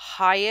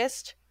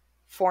highest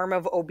form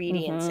of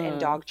obedience in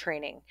dog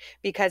training,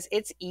 because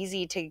it's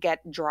easy to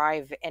get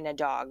drive in a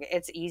dog.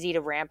 It's easy to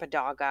ramp a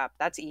dog up.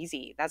 That's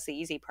easy. That's the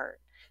easy part.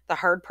 The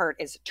hard part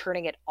is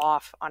turning it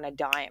off on a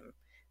dime.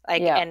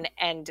 Like,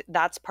 and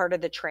that's part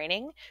of the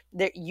training,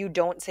 that you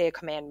don't say a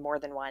command more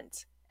than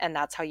once, and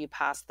that's how you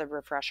pass the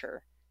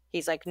refresher.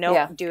 He's like,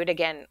 no, do it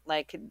again.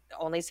 Like,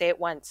 only say it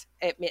once.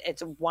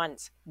 It's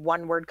once.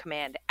 One word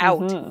command.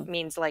 Out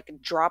means like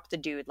drop the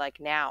dude, like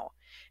now.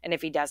 And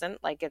if he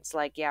doesn't, like, it's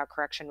like, yeah,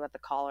 correction with the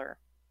collar.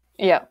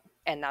 Yeah.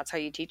 And that's how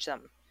you teach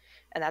them.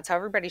 And that's how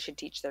everybody should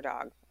teach their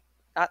dog.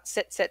 Not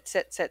sit. Stop.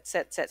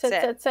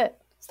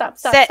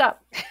 Sit.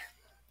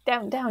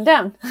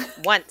 Down.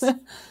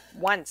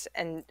 Once,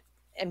 and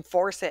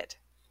enforce it.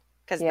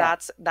 Because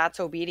that's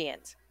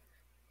obedience.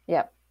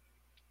 Yep.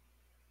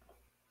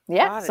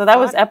 Yeah, so that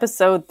was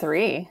episode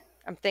 3.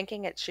 I'm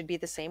thinking it should be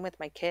the same with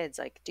my kids.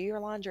 Like, do your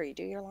laundry.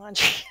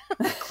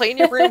 Clean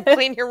your room.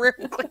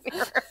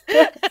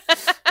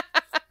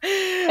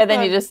 And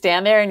then you just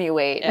stand there and you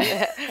wait.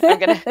 I'm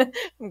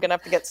gonna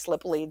have to get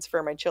slip leads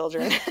for my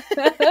children.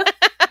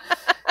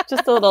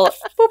 Just a little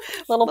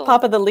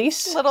pop of the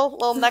leash.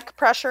 Little neck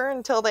pressure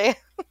until they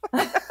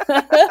get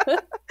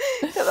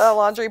the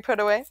laundry put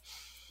away.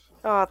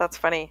 Oh, that's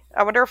funny.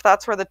 I wonder if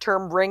that's where the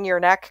term wring your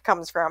neck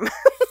comes from.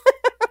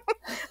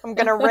 I'm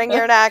going to wring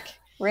your neck.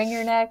 Wring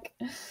your neck.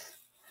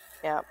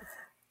 Yeah.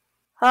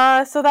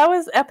 So that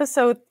was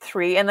episode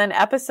 3. And then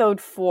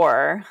episode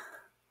 4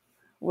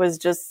 was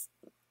just,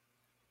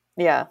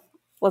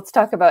 let's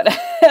talk about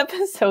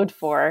episode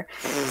 4.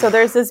 So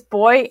there's this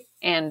boy,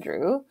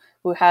 Andrew,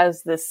 who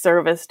has this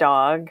service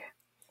dog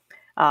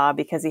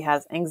because he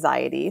has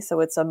anxiety.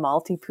 So it's a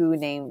Maltipoo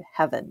named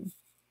Heaven.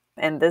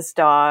 And this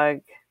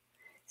dog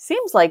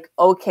seems like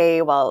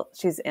okay while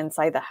she's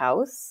inside the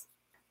house,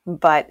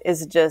 but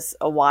is just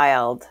a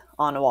wild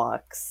on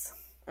walks.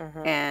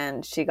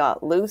 And she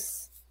got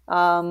loose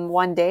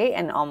one day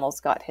and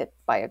almost got hit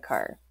by a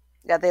car.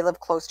 Yeah, they live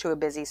close to a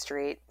busy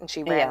street, and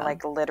she ran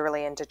like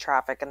literally into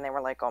traffic, and they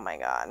were like, oh my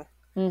God.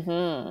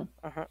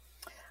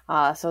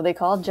 So they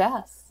called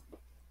Jas.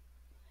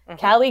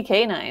 Callie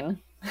Canine.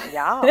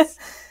 Yes.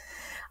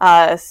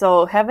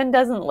 So Heaven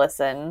doesn't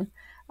listen.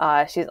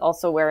 She's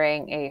also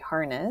wearing a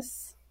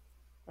harness,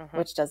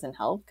 which doesn't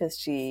help because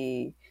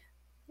she,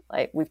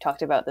 like we've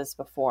talked about this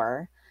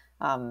before,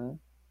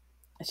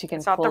 she can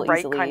it's not pull the right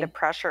easily. Kind of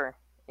pressure.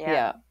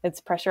 Yeah, it's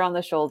pressure on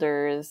the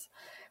shoulders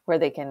where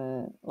they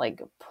can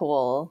like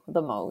pull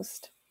the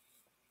most.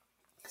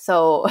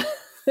 So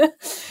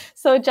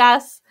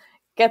Jas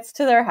gets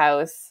to their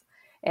house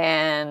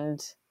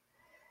and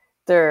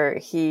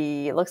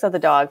he looks at the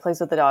dog,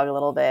 plays with the dog a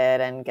little bit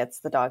and gets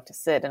the dog to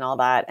sit and all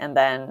that. And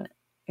then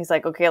he's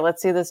like, okay,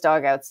 let's see this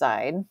dog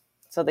outside.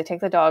 So they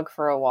take the dog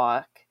for a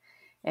walk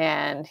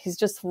and he's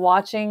just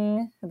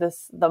watching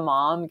the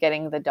mom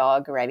getting the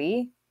dog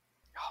ready.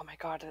 Oh my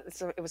God.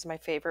 It was my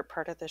favorite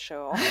part of the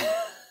show.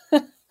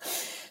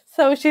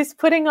 So she's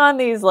putting on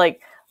these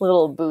like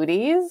little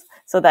booties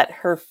so that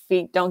her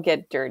feet don't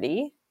get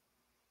dirty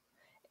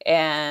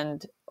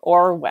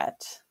or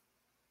wet,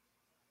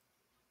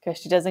 because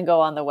she doesn't go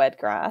on the wet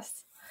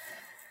grass.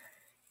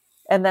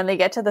 And then they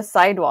get to the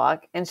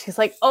sidewalk and she's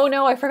like, oh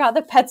no, I forgot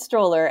the pet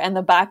stroller and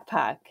the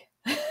backpack.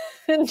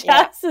 And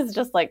Jas is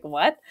just like,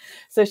 what?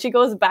 So she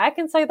goes back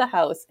inside the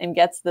house and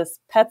gets this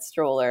pet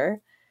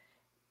stroller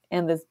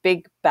and this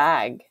big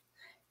bag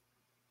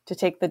to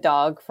take the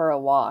dog for a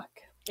walk.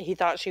 He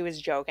thought she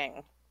was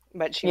joking,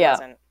 but she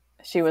wasn't.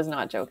 She was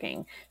not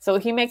joking. So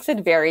he makes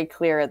it very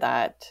clear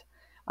that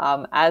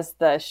as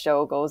the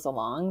show goes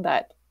along,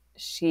 that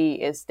she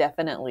is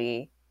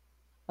definitely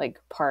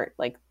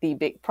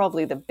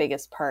probably the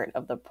biggest part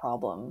of the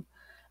problem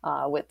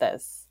with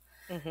this.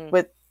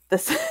 With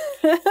this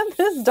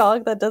this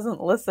dog that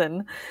doesn't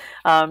listen.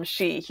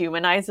 She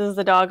humanizes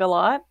the dog a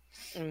lot.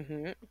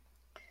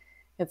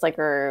 It's like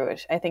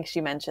I think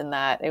she mentioned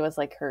that it was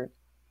like her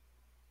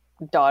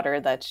daughter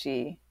that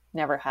she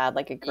never had,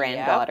 like a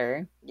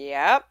granddaughter.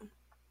 Yep.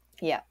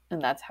 Yeah, and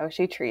that's how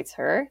she treats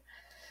her.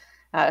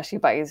 She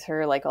buys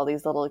her like all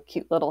these little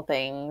cute little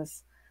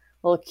things,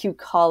 little cute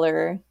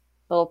collar,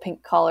 little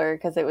pink collar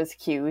because it was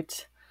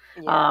cute.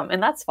 Yeah.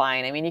 And that's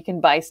fine. I mean, you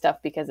can buy stuff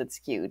because it's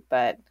cute,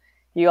 but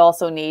you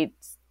also need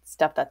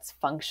stuff that's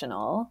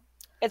functional.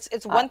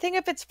 It's one thing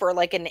if it's for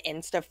like an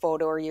Insta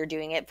photo or you're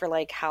doing it for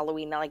like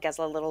Halloween, like as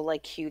a little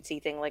like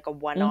cutesy thing, like a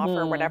one-off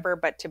or whatever,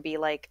 but to be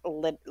like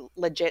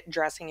legit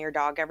dressing your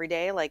dog every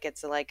day, like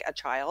it's like a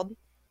child.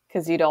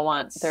 Because you don't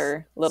want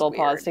their little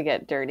paws to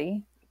get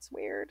dirty. It's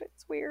weird.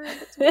 It's weird.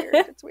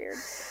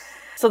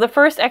 So the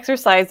first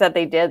exercise that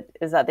they did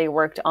is that they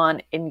worked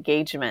on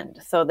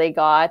engagement. So they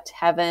got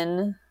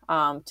Heaven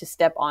to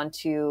step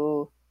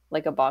onto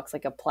like a box,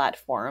 like a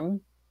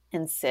platform,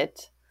 and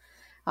sit.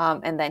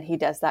 And then he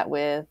does that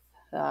with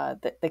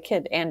the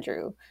kid,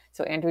 Andrew.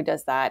 So Andrew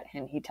does that,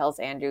 and he tells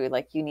Andrew,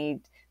 like,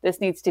 this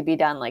needs to be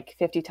done like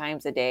 50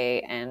 times a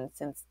day. And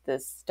since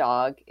this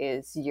dog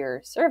is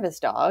your service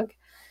dog,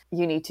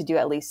 you need to do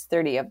at least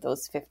 30 of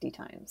those 50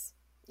 times.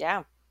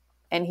 Yeah.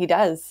 And he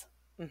does.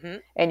 Mm-hmm.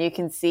 And you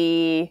can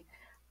see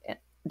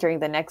during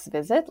the next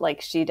visit,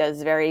 like, she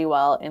does very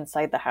well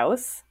inside the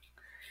house.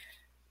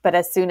 But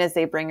as soon as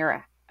they bring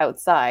her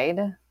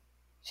outside,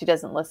 she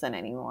doesn't listen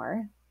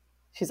anymore.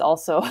 She's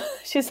also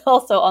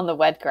on the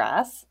wet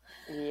grass.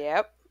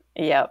 Yep.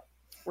 Yep.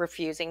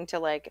 Refusing to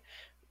like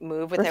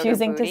move without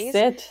Refusing her to booties.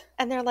 sit.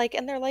 And they're like,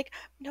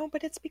 no,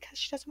 but it's because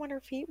she doesn't want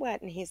her feet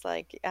wet. And he's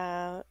like,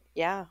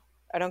 yeah,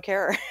 I don't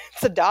care.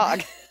 It's a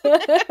dog.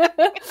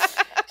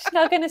 She's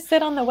not going to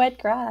sit on the wet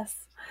grass.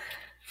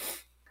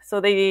 So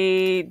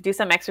they do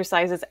some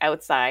exercises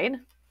outside.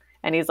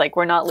 And he's like,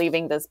 we're not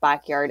leaving this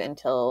backyard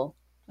until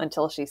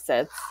she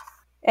sits.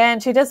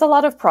 And she does a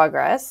lot of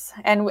progress.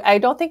 And I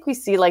don't think we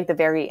see like the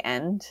very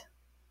end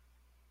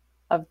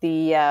of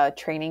the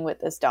training with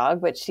this dog,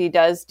 but she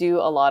does do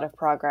a lot of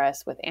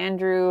progress with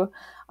Andrew.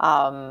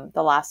 The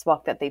last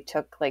walk that they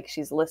took, like,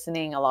 she's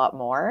listening a lot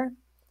more.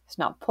 She's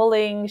not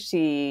pulling.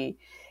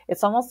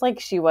 It's almost like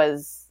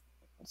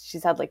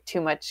she's had like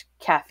too much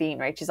caffeine,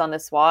 right? She's on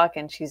this walk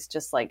and she's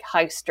just like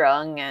high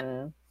strung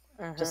and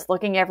just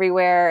looking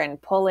everywhere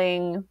and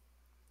pulling.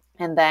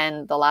 And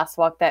then the last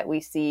walk that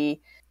we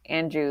see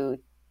Andrew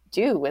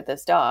do with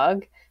this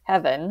dog,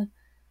 Heaven,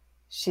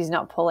 she's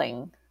not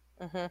pulling.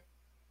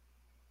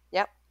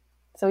 Yep.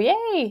 So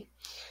yay.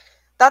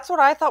 That's what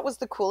I thought was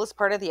the coolest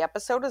part of the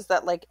episode, is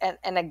that like,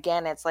 and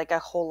again, it's like a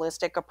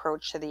holistic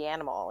approach to the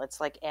animal. It's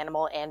like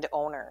animal and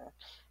owner.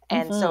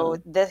 And so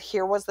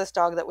here was this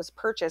dog that was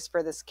purchased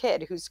for this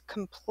kid who's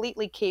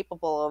completely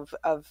capable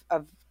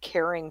of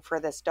caring for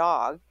this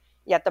dog.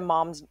 Yet the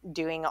mom's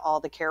doing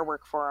all the care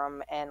work for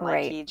him, and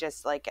like he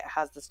just like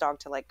has this dog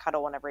to like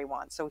cuddle whenever he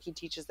wants. So he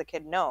teaches the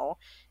kid no.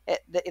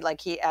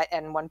 Like he,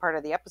 in one part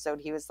of the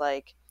episode, he was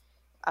like,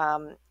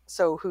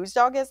 so whose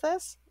dog is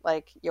this?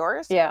 Like,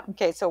 yours? Yeah.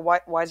 Okay, so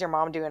why is your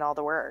mom doing all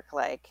the work?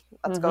 Like,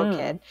 let's go,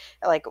 kid.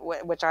 Like,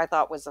 which I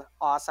thought was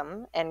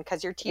awesome. And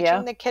because you're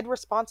teaching the kid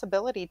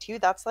responsibility too.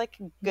 That's like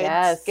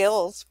good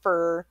skills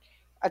for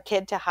a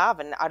kid to have.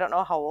 And I don't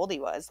know how old he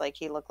was. Like,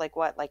 he looked like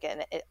what? Like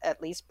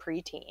at least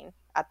preteen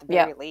at the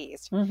very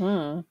least.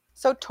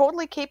 So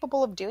totally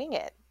capable of doing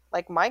it.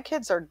 Like, my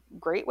kids are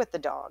great with the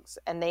dogs,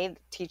 and they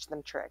teach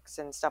them tricks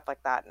and stuff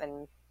like that.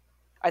 And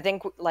I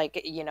think,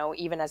 like, you know,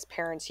 even as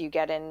parents, you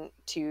get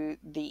into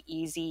the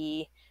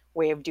easy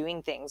way of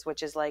doing things,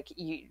 which is like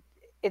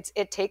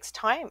it takes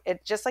time.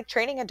 It's just like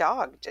training a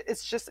dog.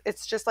 It's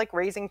just like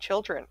raising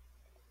children.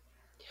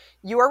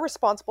 You are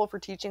responsible for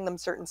teaching them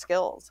certain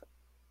skills.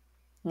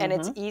 And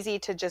it's easy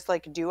to just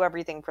like do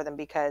everything for them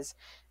because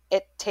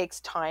it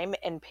takes time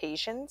and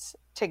patience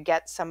to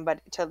get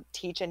somebody to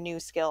teach a new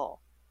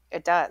skill.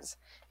 It does.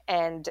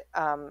 And,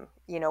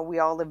 you know, we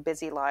all live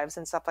busy lives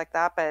and stuff like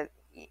that, but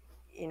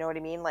you know what I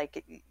mean?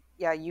 Like,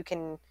 yeah, you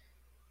can,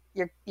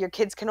 your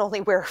kids can only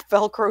wear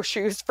Velcro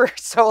shoes for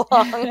so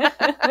long.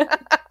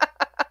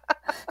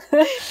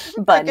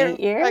 Bunny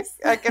ears.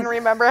 I can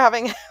remember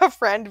having a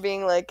friend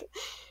being like,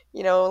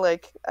 you know,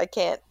 like, I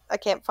can't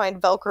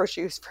find Velcro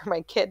shoes for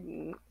my kid.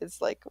 And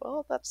it's like,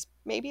 well, that's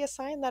maybe a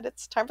sign that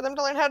it's time for them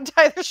to learn how to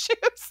tie their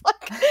shoes.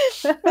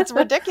 Like, it's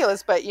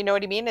ridiculous, but you know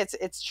what I mean?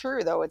 It's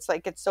true though. It's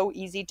like, it's so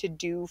easy to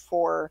do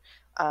for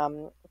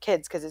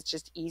kids because it's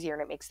just easier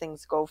and it makes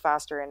things go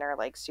faster in their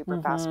like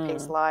super fast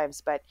paced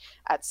lives. But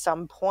at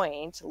some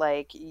point,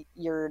 like,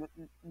 you're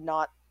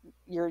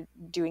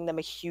doing them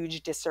a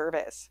huge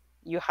disservice.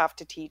 You have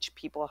to teach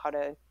people how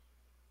to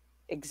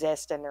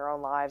exist in their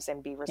own lives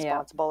and be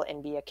responsible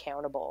and be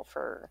accountable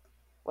for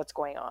what's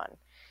going on.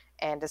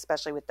 And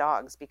especially with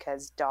dogs,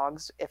 because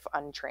dogs, if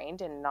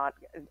untrained and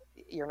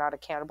you're not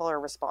accountable or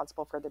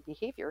responsible for their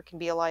behavior, can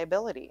be a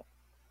liability.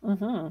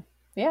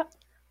 Yeah.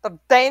 The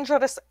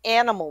dangerous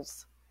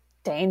animals.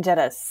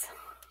 Dangerous.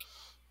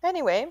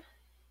 Anyway,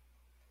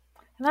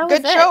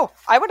 good show.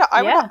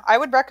 I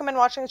would recommend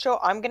watching the show.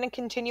 I'm going to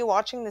continue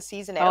watching the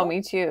season out. Oh,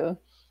 me too.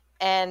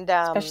 And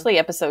especially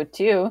episode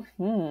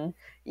 2.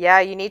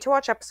 Yeah, you need to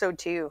watch episode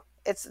 2.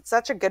 It's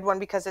such a good one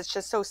because it's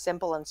just so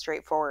simple and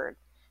straightforward.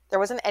 There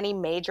wasn't any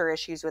major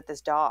issues with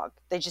this dog.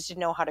 They just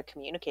didn't know how to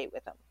communicate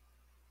with him.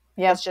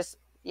 Yeah. It's just,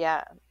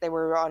 yeah, they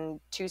were on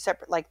two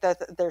separate, like,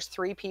 there's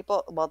 3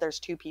 people. Well,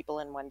 there's 2 people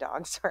and 1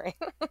 dog, sorry.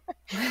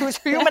 Who's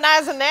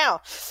humanizing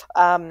now?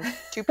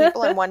 2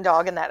 people and 1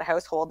 dog in that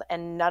household,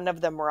 and none of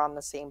them were on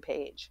the same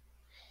page.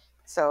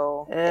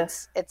 So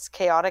it's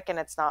chaotic and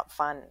it's not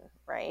fun,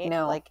 right?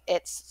 No. Like,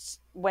 it's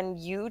when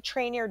you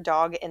train your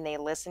dog and they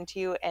listen to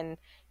you, and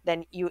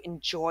then you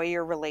enjoy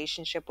your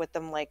relationship with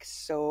them like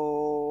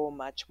so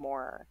much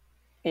more.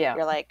 Yeah.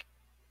 You're like,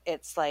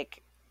 it's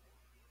like,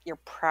 you're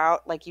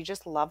proud, like, you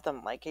just love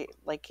them. Like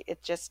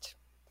it just,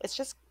 It's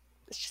just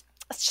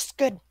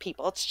good,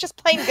 people. It's just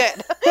plain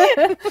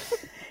good.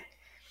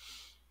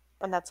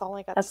 And that's all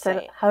I got to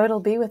say. How it'll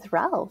be with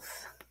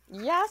Ralph.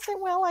 Yes, it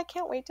will. I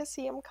can't wait to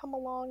see him come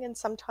along. And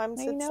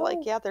sometimes it's know. like,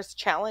 yeah, there's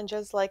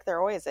challenges like there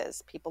always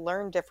is. People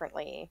learn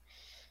differently.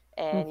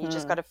 And you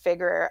just got to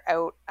figure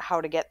out how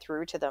to get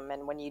through to them.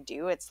 And when you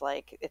do, it's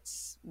like,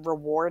 it's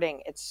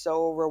rewarding. It's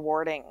so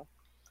rewarding.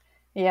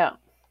 Yeah.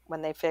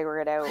 When they figure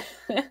it out.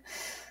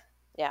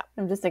 Yeah.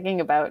 I'm just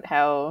thinking about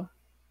how,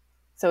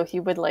 so he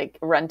would like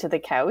run to the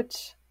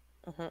couch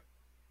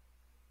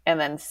and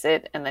then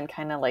sit and then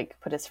kind of like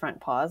put his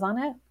front paws on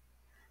it.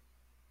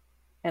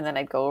 And then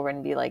I'd go over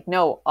and be like,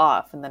 no,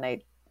 off. And then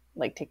I'd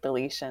like take the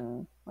leash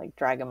and like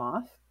drag him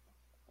off.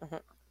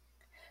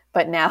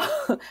 But now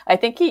I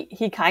think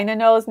he kind of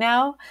knows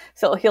now.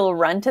 So he'll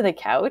run to the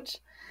couch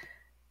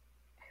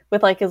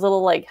with like his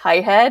little like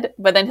high head,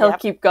 but then he'll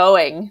keep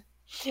going.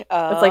 It's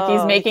like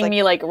he's making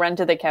me like run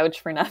to the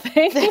couch for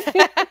nothing.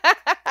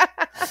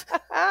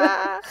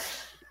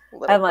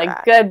 I'm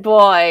like, good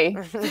boy.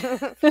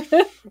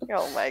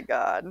 Oh my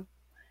God.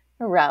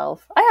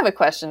 Ralph, I have a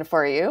question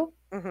for you.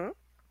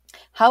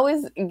 How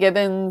is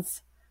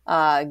Gibbon's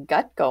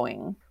gut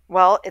going?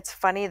 Well, it's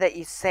funny that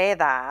you say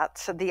that.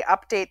 So the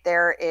update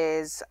there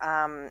is,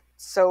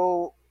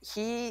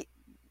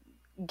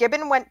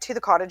 Gibbon went to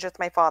the cottage with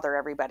my father,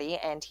 everybody,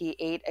 and he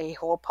ate a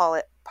whole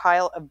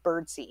pile of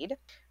birdseed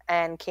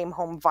and came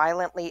home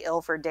violently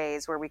ill for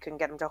days where we couldn't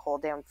get him to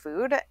hold down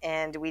food.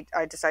 And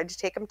I decided to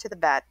take him to the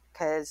vet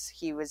because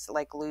he was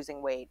like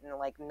losing weight and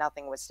like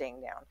nothing was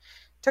staying down.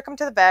 Took him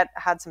to the vet,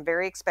 had some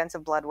very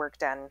expensive blood work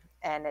done,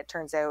 and it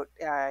turns out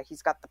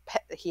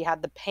he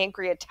had the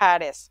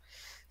pancreatitis.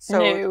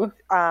 So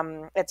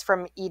it's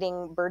from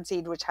eating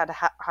birdseed, which had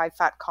high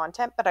fat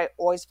content. But I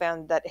always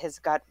found that his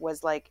gut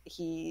was like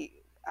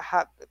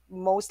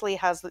mostly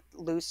has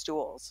loose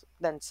stools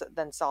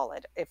than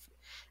solid. If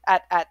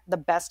at the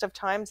best of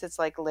times, it's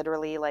like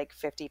literally like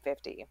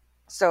 50-50.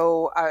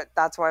 So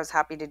that's why I was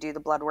happy to do the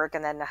blood work,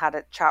 and then had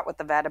a chat with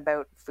the vet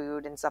about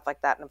food and stuff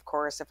like that. And of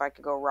course, if I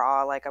could go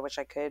raw, like I wish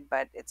I could,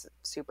 but it's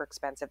super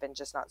expensive and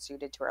just not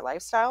suited to our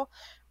lifestyle.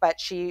 But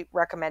she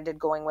recommended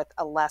going with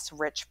a less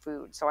rich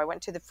food. So I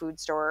went to the food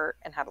store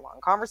and had a long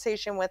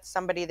conversation with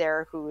somebody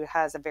there who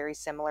has a very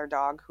similar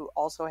dog who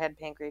also had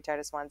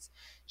pancreatitis once.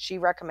 She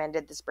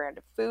recommended this brand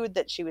of food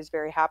that she was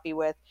very happy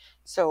with.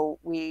 So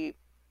we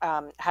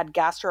had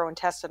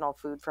gastrointestinal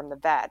food from the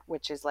vet,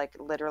 which is like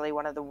literally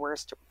one of the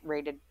worst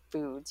rated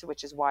foods,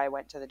 which is why I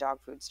went to the dog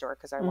food store,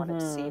 because I wanted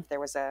to see if there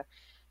was a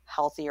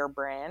healthier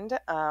brand.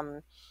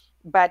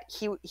 But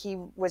he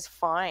was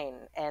fine,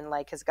 and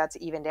like his guts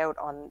evened out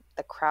on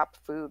the crap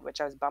food, which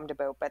I was bummed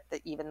about. But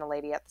even the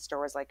lady at the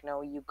store was like,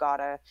 no, you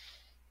gotta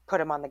put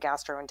him on the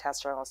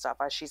gastrointestinal stuff.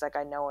 She's like,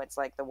 I know it's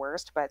like the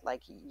worst, but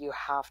like you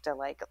have to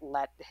like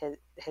let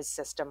his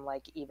system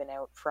like even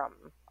out from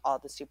all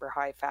the super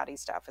high fatty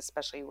stuff,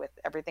 especially with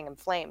everything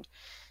inflamed.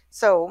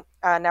 So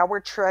now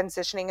we're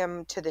transitioning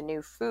him to the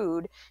new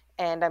food,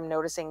 and I'm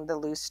noticing the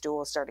loose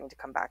stool starting to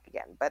come back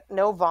again, but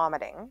no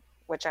vomiting,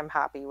 which I'm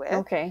happy with.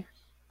 Okay.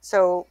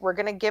 So we're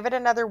going to give it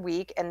another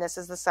week. And this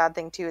is the sad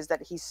thing too, is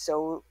that he's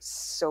so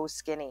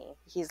skinny.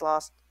 He's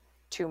lost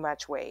too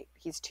much weight.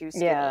 He's too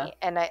skinny.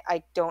 And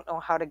I don't know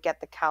how to get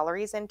the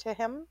calories into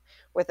him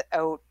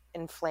without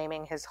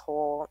inflaming his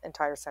whole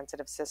entire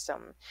sensitive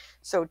system.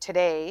 So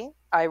today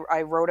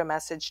I wrote a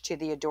message to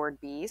the Adored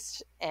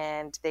Beast,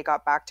 and they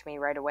got back to me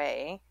right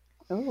away.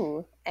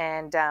 Ooh.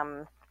 And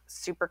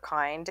super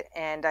kind.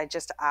 And I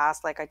just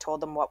asked, like I told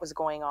them what was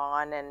going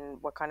on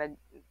and what kind of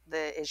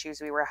the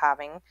issues we were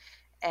having.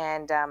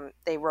 And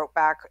they wrote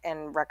back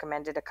and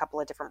recommended a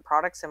couple of different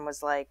products and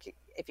was like,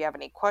 if you have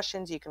any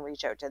questions, you can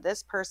reach out to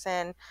this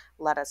person.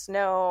 Let us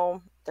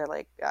know. They're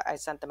like, I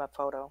sent them a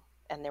photo,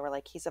 and they were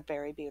like, he's a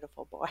very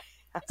beautiful boy.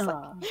 I was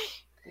like,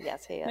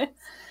 yes, he is.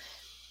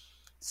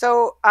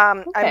 So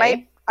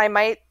okay. I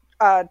might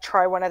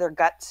try one of their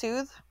Gut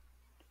Soothe.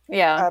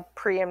 Yeah.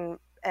 Pre and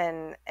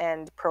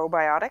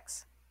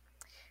probiotics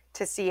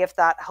to see if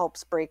that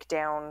helps break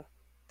down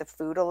the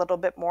food a little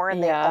bit more.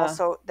 And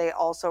they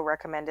also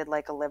recommended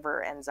like a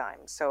liver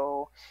enzyme.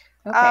 So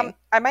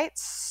I might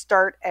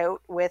start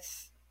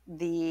with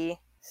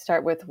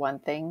one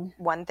thing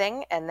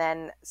and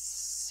then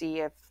see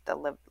if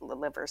the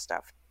liver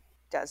stuff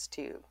does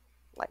too,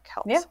 like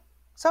helps. Yeah.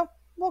 So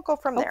we'll go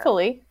from there.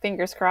 Hopefully,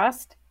 fingers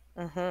crossed.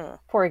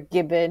 Poor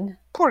Gibbon.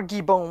 Poor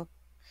Gibbon.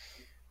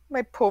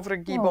 My pauvre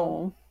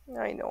Gibbon.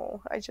 I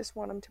know. I just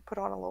want him to put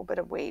on a little bit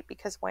of weight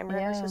because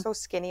Weimaraner's are so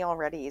skinny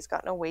already. He's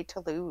got no weight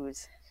to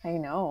lose. I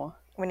know.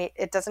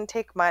 It doesn't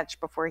take much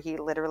before he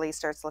literally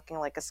starts looking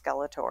like a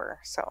Skeletor.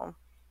 So,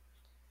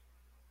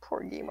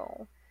 poor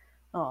Gibbon.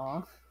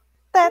 Aw.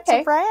 That's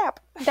a wrap.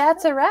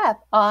 That's a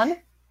wrap on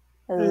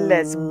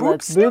Let's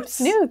Boop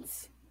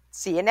Snoots.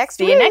 See you next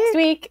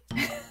week.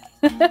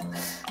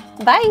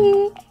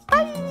 Bye.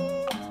 Bye.